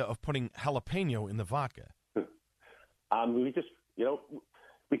idea of putting jalapeno in the vodka? We just,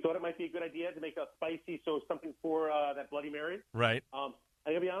 we thought it might be a good idea to make a spicy, so something for that Bloody Mary. Right. I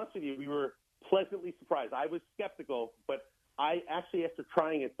got to be honest with you, we were pleasantly surprised. I was skeptical, but I actually, after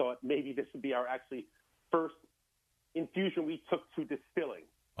trying it, thought maybe this would be our first infusion we took to distilling.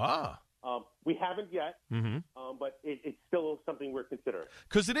 We haven't yet, but it's still something we're considering.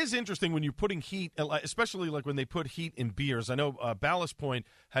 Because it is interesting when you're putting heat, especially like when they put heat in beers. I know Ballast Point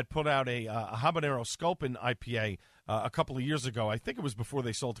had put out a Habanero Sculpin IPA a couple of years ago. I think it was before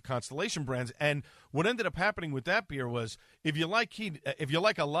they sold to Constellation Brands. And what ended up happening with that beer was if you like heat, if you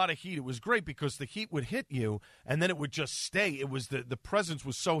like a lot of heat, it was great because the heat would hit you and then it would just stay. It was the presence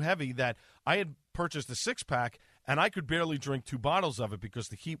was so heavy that I had purchased a 6-pack and I could barely drink 2 bottles of it because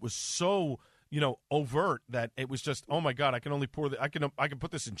the heat was so overt that it was just, oh my God, I can only I can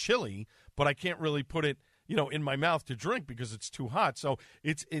put this in chili, but I can't really put it in my mouth to drink because it's too hot. So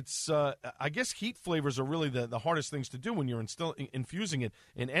it's I guess heat flavors are really the hardest things to do when you're infusing it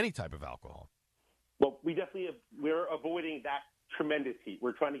in any type of alcohol. Well, we're avoiding that tremendous heat.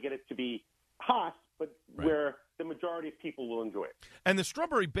 We're trying to get it to be hot, but where the majority of people will enjoy it. And the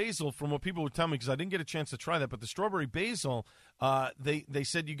strawberry basil, from what people would tell me, because I didn't get a chance to try that, but the strawberry basil, they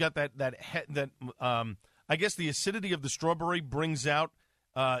said you got that I guess the acidity of the strawberry brings out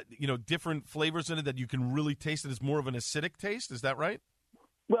different flavors in it that you can really taste it as more of an acidic taste. Is that right?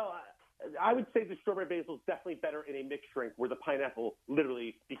 Well, I would say the strawberry basil is definitely better in a mixed drink where the pineapple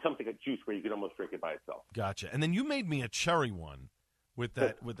literally becomes like a juice where you can almost drink it by itself. Gotcha. And then you made me a cherry one with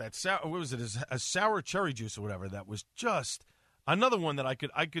that sour. What was it? A sour cherry juice or whatever. That was just another one that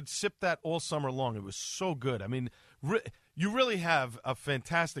I could sip that all summer long. It was so good. I mean, you really have a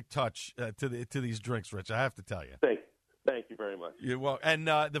fantastic touch to these drinks, Rich. I have to tell you. Thank you very much. Yeah, well, and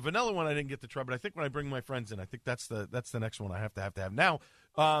the vanilla one I didn't get to try, but I think when I bring my friends in, I think that's the next one I have to have. Now,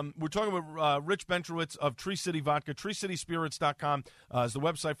 we're talking about Rich Bentrowitz of Tree City Vodka. TreeCitySpirits.com is the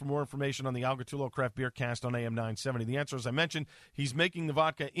website for more information on the Al Gattullo Craft Beer Cast on AM 970. The answer, as I mentioned, he's making the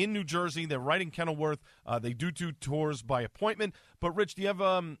vodka in New Jersey. They're right in Kenilworth. They do tours by appointment. But, Rich, do you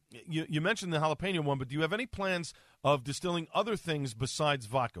have you mentioned the jalapeno one, but do you have any plans of distilling other things besides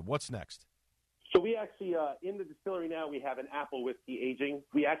vodka? What's next? So we actually, in the distillery now, we have an apple whiskey aging.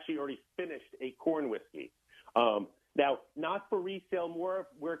 We actually already finished a corn whiskey. Now, not for resale,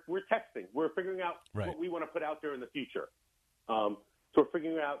 we're testing. We're figuring out what we want to put out there in the future. So we're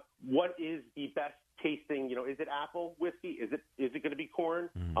figuring out what is the best tasting. Is it apple whiskey? Is it going to be corn?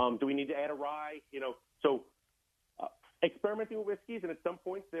 Do we need to add a rye? So experimenting with whiskeys, and at some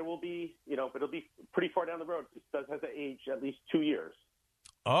point there will be, but it'll be pretty far down the road. It does have to age at least 2 years.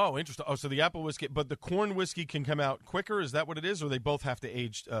 Oh, interesting. Oh, so the apple whiskey, but the corn whiskey can come out quicker? Is that what it is, or they both have to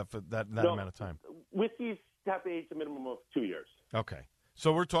age for that amount of time? Whiskeys have to age a minimum of 2 years. Okay.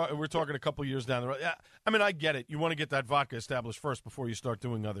 So we're talking a couple years down the road. Yeah, I mean, I get it. You want to get that vodka established first before you start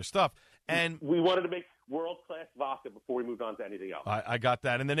doing other stuff. And we wanted to make world-class vodka before we moved on to anything else. I got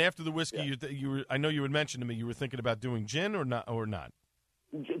that. And then after the whiskey, I know you had mentioned to me you were thinking about doing gin or not.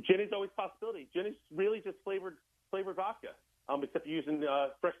 Gin is always a possibility. Gin is really just flavored vodka. Except you're using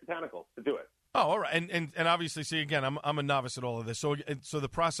fresh botanicals to do it. Oh, all right. And obviously, see, again, I'm a novice at all of this. So the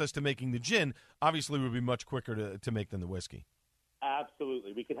process to making the gin obviously would be much quicker to make than the whiskey.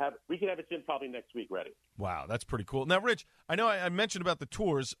 Absolutely. We could have a gin probably next week ready. Wow, that's pretty cool. Now, Rich, I know I mentioned about the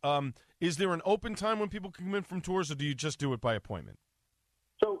tours. Is there an open time when people can come in from tours, or do you just do it by appointment?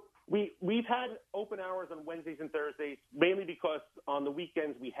 So we've had open hours on Wednesdays and Thursdays, mainly because on the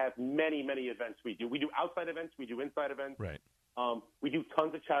weekends we have many, many events we do. We do outside events. We do inside events. Right. We do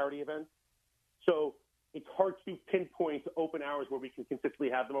tons of charity events. So it's hard to pinpoint open hours where we can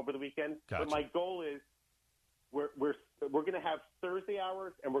consistently have them over the weekend. Gotcha. But my goal is we're going to have Thursday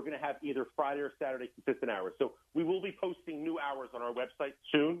hours, and we're going to have either Friday or Saturday consistent hours. So we will be posting new hours on our website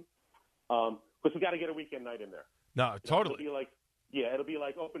soon, because we got to get a weekend night in there. No, totally. It'll be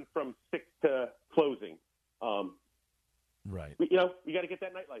like open from 6 to closing. Right. You got to get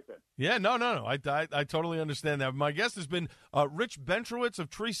that nightlife in. Yeah, no. I totally understand that. My guest has been Rich Bentrowitz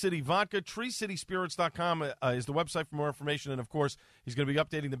of Tree City Vodka. TreeCitySpirits.com is the website for more information. And, of course, he's going to be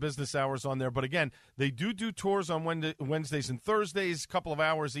updating the business hours on there. But, again, they do tours on Wednesdays and Thursdays, a couple of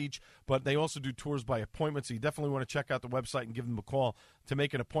hours each. But they also do tours by appointment. So you definitely want to check out the website and give them a call to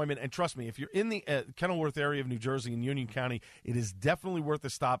make an appointment. And trust me, if you're in the Kenilworth area of New Jersey in Union County, it is definitely worth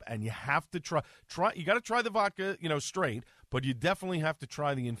a stop. And you have to try. You got to try the vodka, straight. But you definitely have to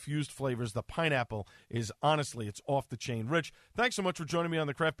try the infused flavors. The pineapple is, honestly, it's off the chain. Rich, thanks so much for joining me on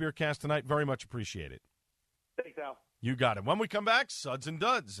the Craft Beer Cast tonight. Very much appreciate it. Thanks, Al. You got it. When we come back, Suds and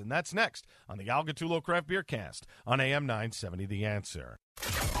Duds, and that's next on the Al Gattullo Craft Beer Cast on AM 970 The Answer.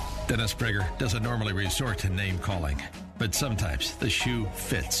 Dennis Prager doesn't normally resort to name calling, but sometimes the shoe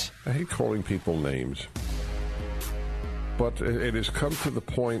fits. I hate calling people names. But it has come to the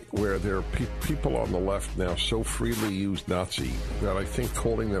point where there are people on the left now so freely use Nazi that I think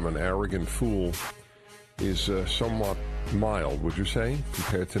calling them an arrogant fool is somewhat mild, would you say,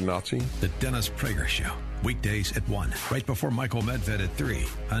 compared to Nazi? The Dennis Prager Show, weekdays at 1, right before Michael Medved at 3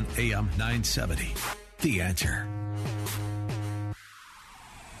 on AM 970. The Answer.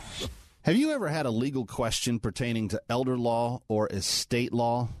 Have you ever had a legal question pertaining to elder law or estate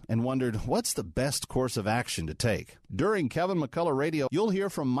law and wondered what's the best course of action to take? During Kevin McCullough Radio, you'll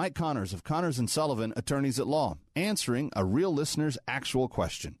hear from Mike Connors of Connors & Sullivan, Attorneys at Law, answering a real listener's actual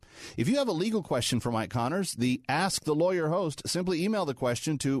question. If you have a legal question for Mike Connors, the Ask the Lawyer host, simply email the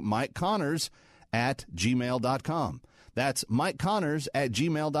question to mikeconnors@gmail.com. That's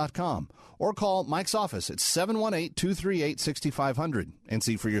mikeconnors@gmail.com. Or call Mike's office at 718-238-6500 and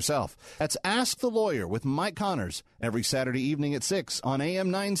see for yourself. That's Ask the Lawyer with Mike Connors every Saturday evening at 6 on AM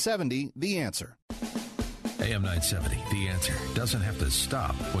 970, The Answer. AM 970, The Answer, doesn't have to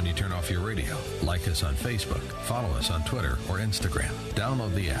stop when you turn off your radio. Like us on Facebook, follow us on Twitter or Instagram.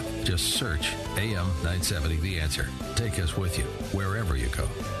 Download the app. Just search AM 970, The Answer. Take us with you wherever you go.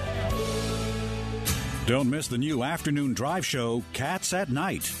 Don't miss the new afternoon drive show, Cats at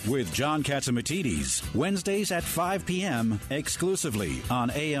Night, with John Catsimatidis, Wednesdays at 5 p.m., exclusively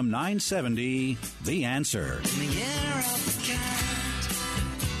on AM 970, The Answer.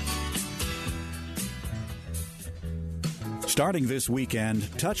 Starting this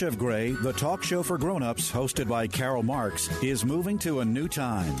weekend, Touch of Gray, the talk show for grown-ups hosted by Carol Marks, is moving to a new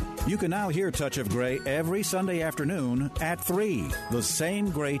time. You can now hear Touch of Gray every Sunday afternoon at 3. The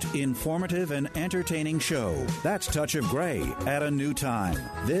same great, informative, and entertaining show. That's Touch of Gray at a new time.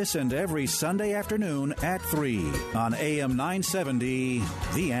 This and every Sunday afternoon at 3 on AM 970,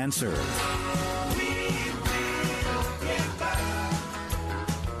 The Answer.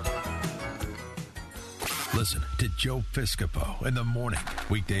 Listen to Joe Piscopo in the morning,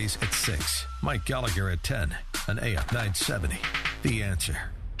 weekdays at 6. Mike Gallagher at 10 on AM 970. The Answer.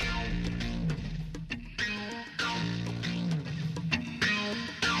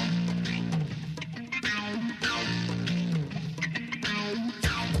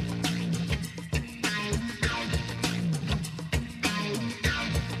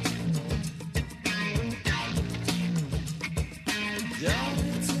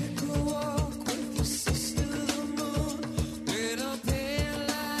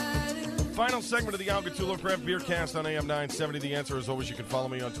 Final segment of the Al Gattullo Craft Beer Cast on AM 970. The Answer, as always, you can follow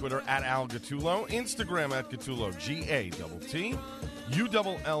me on Twitter at Al Gattullo, Instagram at Gattullo, G-A-T-T,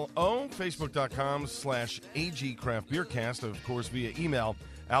 U-L-L-O, Facebook.com/AG Craft Beer Cast, of course, via email,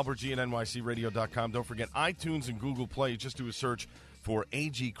 AlbertG@NYCRadio.com. Don't forget iTunes and Google Play. Just do a search for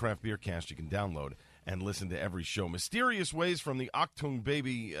AG Craft Beer Cast. You can download and listen to every show. Mysterious Ways from the Achtung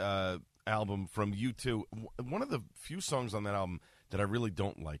Baby album from U2. One of the few songs on that album that I really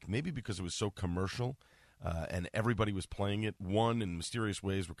don't like, maybe because it was so commercial and everybody was playing it. One and Mysterious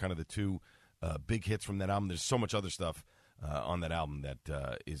Ways were kind of the two big hits from that album. There's so much other stuff on that album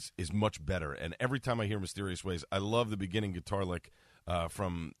that is much better. And every time I hear Mysterious Ways, I love the beginning guitar lick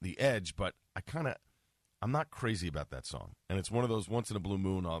from The Edge, but I'm not crazy about that song. And it's one of those once in a blue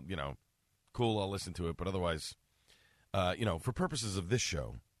moon, I'll listen to it. But otherwise, for purposes of this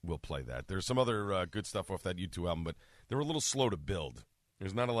show, we'll play that. There's some other good stuff off that U2 album, but they're a little slow to build.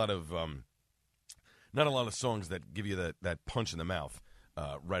 There's not a lot of songs that give you that punch in the mouth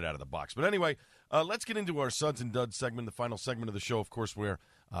right out of the box. But anyway, let's get into our Suds and Duds segment, the final segment of the show, of course, where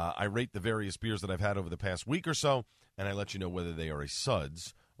I rate the various beers that I've had over the past week or so, and I let you know whether they are a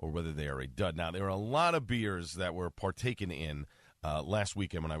Suds or whether they are a Dud. Now, there are a lot of beers that were partaken in last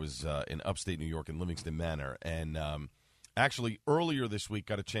weekend when I was in upstate New York in Livingston Manor, and actually earlier this week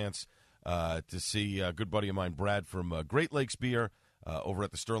got a chance to see a good buddy of mine, Brad, from Great Lakes Beer over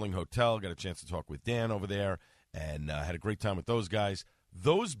at the Sterling Hotel. Got a chance to talk with Dan over there, and had a great time with those guys.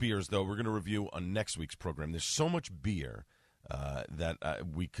 Those beers, though, we're going to review on next week's program. There's so much beer that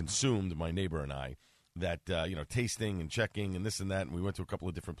we consumed, my neighbor and I, that, tasting and checking and this and that, and we went to a couple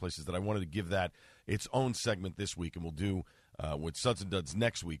of different places that I wanted to give that its own segment this week, and we'll do with Suds and Duds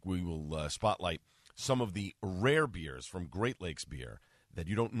next week. We will spotlight some of the rare beers from Great Lakes Beer that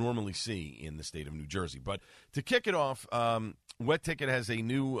you don't normally see in the state of New Jersey. But to kick it off, Wet Ticket has a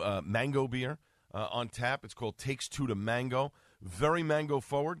new mango beer on tap. It's called Takes Two to Mango. Very mango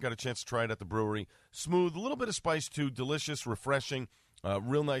forward. Got a chance to try it at the brewery. Smooth, a little bit of spice too. Delicious, refreshing,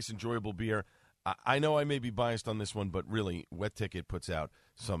 real nice, enjoyable beer. I know I may be biased on this one, but really, Wet Ticket puts out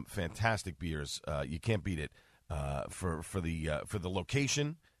some fantastic beers. You can't beat it for the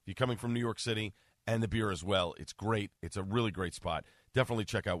location. If you're coming from New York City, and the beer as well. It's great. It's a really great spot. Definitely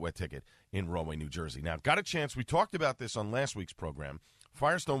check out Wet Ticket in Rahway, New Jersey. Now, got a chance. We talked about this on last week's program.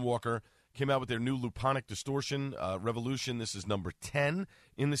 Firestone Walker came out with their new Luponic Distortion Revolution. This is number 10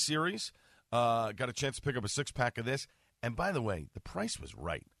 in the series. Got a chance to pick up a 6-pack of this. And by the way, the price was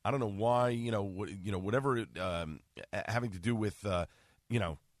right. I don't know why, whatever having to do with,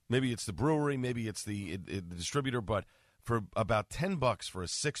 maybe it's the brewery, maybe it's the distributor, but for about $10 for a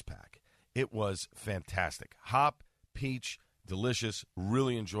 6-pack, it was fantastic. Hop, peach, delicious.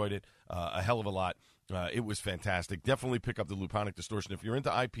 Really enjoyed it a hell of a lot. It was fantastic. Definitely pick up the Luponic Distortion. If you're into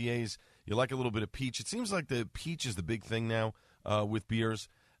IPAs, you like a little bit of peach. It seems like the peach is the big thing now with beers.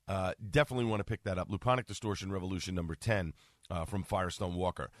 Definitely want to pick that up. Luponic Distortion Revolution number 10 from Firestone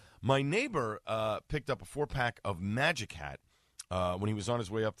Walker. My neighbor picked up a 4-pack of Magic Hat when he was on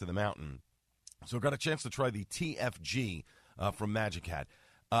his way up to the mountain. So got a chance to try the TFG from Magic Hat.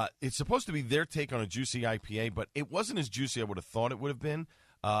 It's supposed to be their take on a juicy IPA, but it wasn't as juicy I would have thought it would have been.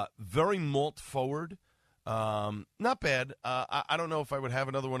 Very malt forward. Not bad. I don't know if I would have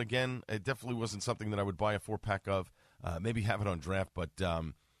another one again. It definitely wasn't something that I would buy a 4-pack of. Maybe have it on draft, but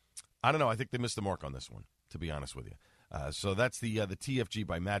I don't know. I think they missed the mark on this one, to be honest with you. So that's the TFG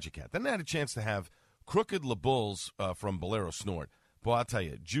by Magic Hat. Then I had a chance to have Crooked Le Bulls from Bolero Snort. Boy, I'll tell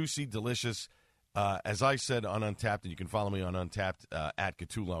you, juicy, delicious. As I said on Untapped, and you can follow me on Untapped at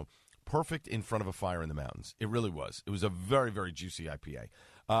Gattulo, perfect in front of a fire in the mountains. It really was. It was a very, very juicy IPA.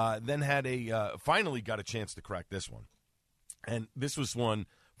 Then had finally got a chance to crack this one. And this was one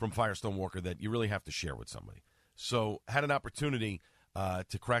from Firestone Walker that you really have to share with somebody. So had an opportunity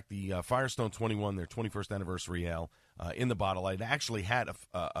to crack the Firestone 21, their 21st anniversary ale, in the bottle. I'd actually had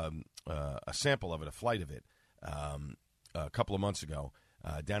a sample of it, a flight of it, a couple of months ago.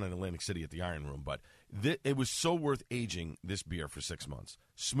 Down in Atlantic City at the Iron Room. But it was so worth aging this beer for 6 months.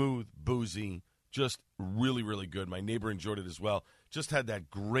 Smooth, boozy, just really, really good. My neighbor enjoyed it as well. Just had that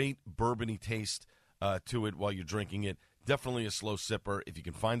great bourbony taste to it while you're drinking it. Definitely a slow sipper. If you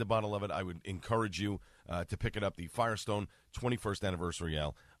can find a bottle of it, I would encourage you to pick it up. The Firestone 21st Anniversary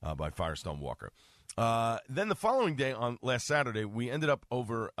Ale by Firestone Walker. Then the following day, on last Saturday, we ended up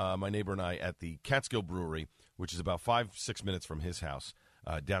over, my neighbor and I, at the Catskill Brewery, which is about 5-6 minutes from his house.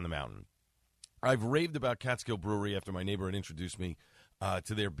 Down the mountain. I've raved about Catskill Brewery after my neighbor had introduced me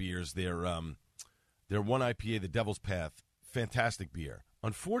to their beers. Their one IPA, the Devil's Path, fantastic beer.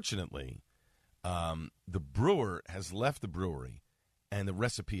 Unfortunately, the brewer has left the brewery, and the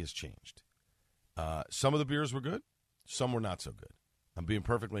recipe has changed. Some of the beers were good. Some were not so good. I'm being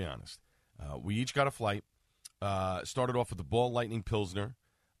perfectly honest. We each got a flight. Started off with the Ball Lightning Pilsner.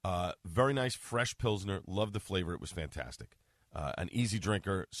 Very nice, fresh Pilsner. Loved the flavor. It was fantastic. An easy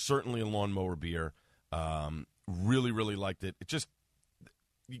drinker, certainly a lawnmower beer. Really, really liked it. It just,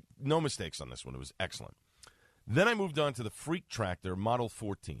 no mistakes on this one. It was excellent. Then I moved on to the Freak Tractor Model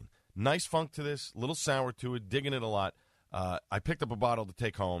 14. Nice funk to this, little sour to it, digging it a lot. I picked up a bottle to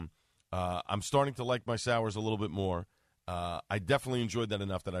take home. I'm starting to like my sours a little bit more. I definitely enjoyed that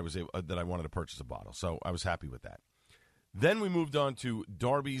enough that I wanted to purchase a bottle, so I was happy with that. Then we moved on to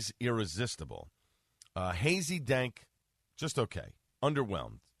Darby's Irresistible. Hazy, dank, just okay.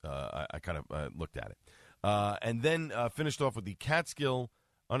 Underwhelmed. I kind of looked at it. And then finished off with the Catskill.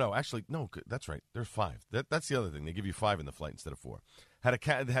 Oh, no, actually, no, that's right. There's 5. That's the other thing. They give you 5 in the flight instead of 4.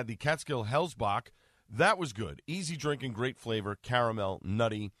 Had the Catskill Hellsbach. That was good. Easy drinking, great flavor, caramel,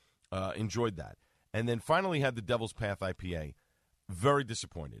 nutty. Enjoyed that. And then finally had the Devil's Path IPA. Very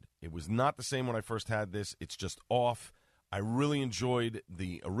disappointed. It was not the same when I first had this. It's just off. I really enjoyed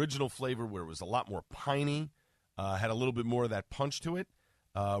the original flavor where it was a lot more piney, had a little bit more of that punch to it.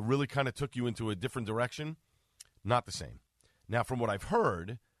 Really kind of took you into a different direction. Not the same. Now, from what I've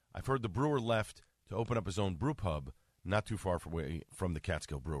heard the brewer left to open up his own brew pub not too far away from the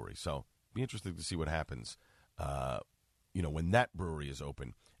Catskill Brewery. So be interested to see what happens, when that brewery is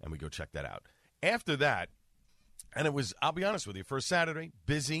open and we go check that out. After that, and it was, I'll be honest with you, for a Saturday,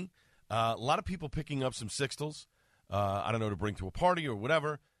 busy. A lot of people picking up some Sixtels, I don't know, to bring to a party or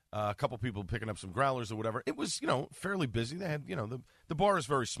whatever. A couple people picking up some growlers or whatever. It was, fairly busy. They had, the bar is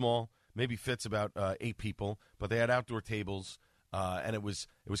very small, maybe fits about 8 people, but they had outdoor tables, and it was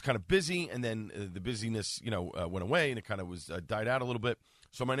kind of busy. And then the busyness, went away, and it kind of was died out a little bit.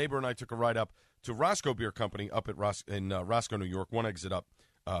 So my neighbor and I took a ride up to Roscoe Beer Company up at Roscoe, New York, one exit up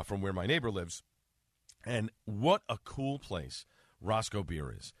from where my neighbor lives. And what a cool place Roscoe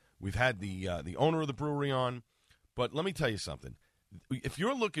Beer is. We've had the owner of the brewery on, but let me tell you something. If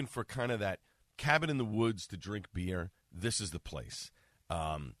you're looking for kind of that cabin in the woods to drink beer, this is the place.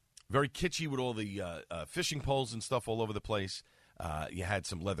 Very kitschy with all the fishing poles and stuff all over the place. You had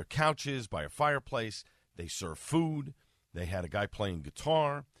some leather couches by a fireplace. They serve food. They had a guy playing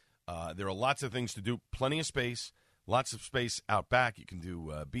guitar. There are lots of things to do. Plenty of space. Lots of space out back. You can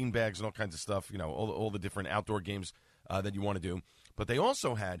do bean bags and all kinds of stuff, all the different outdoor games that you want to do. But they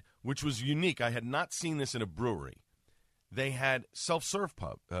also had, which was unique, I had not seen this in a brewery, they had self-serve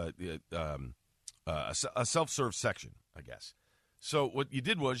a self-serve section, I guess. So what you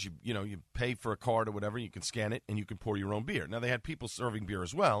did was you pay for a card or whatever, you can scan it, and you can pour your own beer. Now, they had people serving beer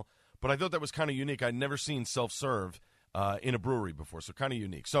as well, but I thought that was kind of unique. I'd never seen self-serve in a brewery before, so kind of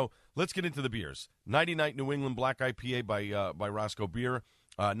unique. So let's get into the beers. Nighty Night New England Black IPA by Roscoe Beer.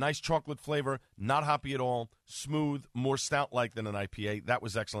 Nice chocolate flavor, not hoppy at all, smooth, more stout-like than an IPA. That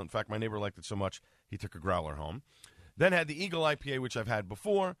was excellent. In fact, my neighbor liked it so much, he took a growler home. Then had the Eagle IPA, which I've had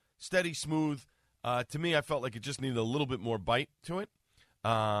before. Steady, smooth. To me, I felt like it just needed a little bit more bite to it.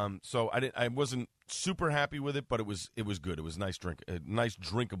 So I wasn't super happy with it, but it was good. It was a nice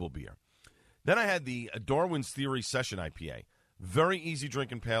drinkable beer. Then I had the Darwin's Theory Session IPA. Very easy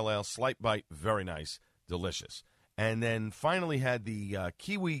drinking pale ale, slight bite, very nice, delicious. And then finally had the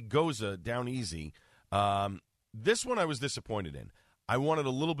Kiwi Goza Down Easy. This one I was disappointed in. I wanted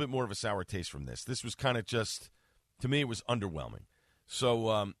a little bit more of a sour taste from this. This was kind of just, to me, it was underwhelming.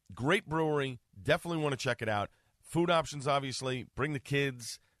 So great brewery. Definitely want to check it out. Food options, obviously. Bring the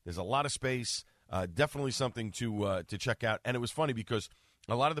kids. There's a lot of space. Definitely something to check out. And it was funny because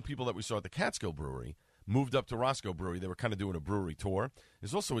a lot of the people that we saw at the Catskill Brewery moved up to Roscoe Brewery. They were kind of doing a brewery tour.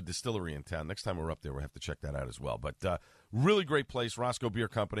 There's also a distillery in town. Next time we're up there, we'll have to check that out as well. But really great place, Roscoe Beer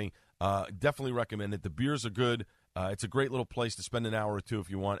Company. Definitely recommend it. The beers are good. It's a great little place to spend an hour or two if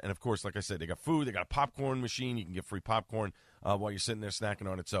you want. And, of course, like I said, they got food. They got a popcorn machine. You can get free popcorn while you're sitting there snacking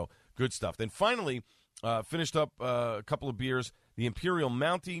on it. So good stuff. Then finally, finished up a couple of beers. The Imperial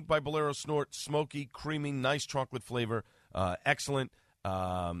Mountie by Bolero Snort. Smoky, creamy, nice chocolate flavor. Excellent.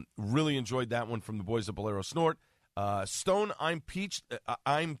 Really enjoyed that one from the boys at Bolero Snort. Stone I'm Peach,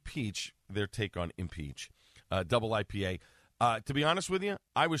 their take on Impeach, double IPA. To be honest with you,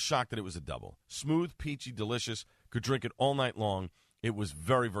 I was shocked that it was a double. Smooth, peachy, delicious. Could drink it all night long. It was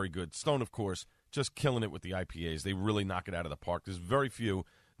very, very good. Stone, of course, just killing it with the IPAs. They really knock it out of the park. There's very few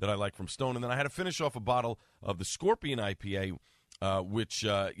that I like from Stone. And then I had to finish off a bottle of the Scorpion IPA, which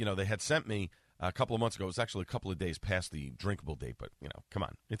they had sent me a couple of months ago. It was actually a couple of days past the drinkable date, but, come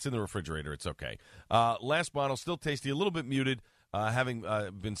on. It's in the refrigerator. It's okay. Last bottle, still tasty, a little bit muted, having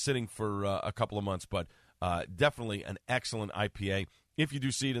been sitting for a couple of months, but definitely an excellent IPA. If you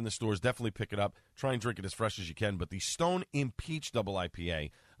do see it in the stores, definitely pick it up. Try and drink it as fresh as you can. But the Stone Impeach Double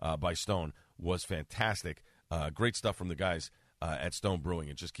IPA by Stone was fantastic. Great stuff from the guys at Stone Brewing,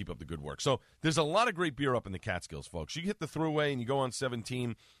 and just keep up the good work. So there's a lot of great beer up in the Catskills, folks. You hit the Thruway and you go on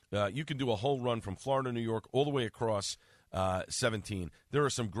 17. You can do a whole run from Florida, New York, all the way across 17. There are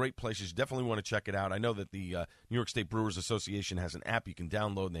some great places. You definitely want to check it out. I know that the New York State Brewers Association has an app you can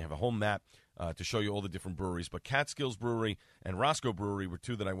download, and they have a whole map to show you all the different breweries. But Catskills Brewery and Roscoe Brewery were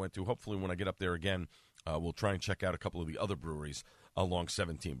two that I went to. Hopefully when I get up there again, we'll try and check out a couple of the other breweries along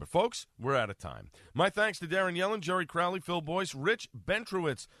 17. But, folks, we're out of time. My thanks to Darren Yellen, Jerry Crowley, Phil Boyce, Rich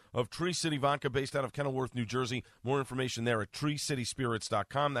Bentrowitz of Tree City Vodka, based out of Kenilworth, New Jersey. More information there at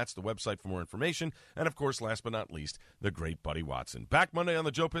treecityspirits.com. That's the website for more information. And, of course, last but not least, the great Buddy Watson. Back Monday on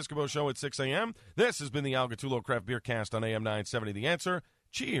the Joe Piscopo Show at 6 a.m. This has been the Al Gattullo Craft Beer Cast on AM 970 The Answer.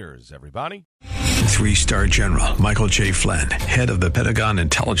 Cheers, everybody. 3-star General Michael J. Flynn, head of the Pentagon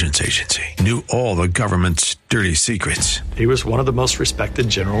Intelligence Agency, knew all the government's dirty secrets. He was one of the most respected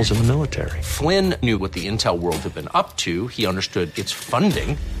generals in the military. Flynn knew what the intel world had been up to. He understood its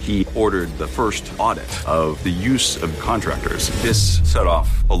funding. He ordered the first audit of the use of contractors. This set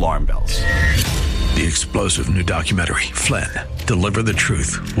off alarm bells. The explosive new documentary, Flynn, Deliver the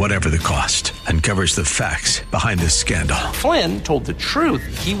Truth, Whatever the Cost, uncovers the facts behind this scandal. Flynn told the truth.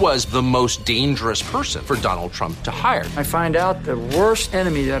 He was the most dangerous person for Donald Trump to hire. I find out the worst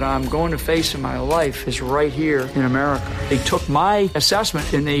enemy that I'm going to face in my life is right here in America. They took my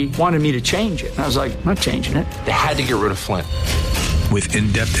assessment and they wanted me to change it. And I was like, I'm not changing it. They had to get rid of Flynn. With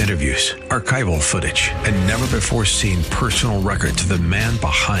in-depth interviews, archival footage, and never-before-seen personal records of the man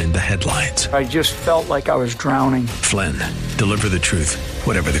behind the headlines. I just felt like I was drowning. Flynn, Deliver the Truth,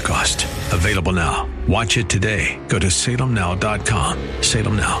 Whatever the Cost. Available now. Watch it today. Go to salemnow.com.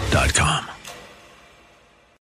 salemnow.com.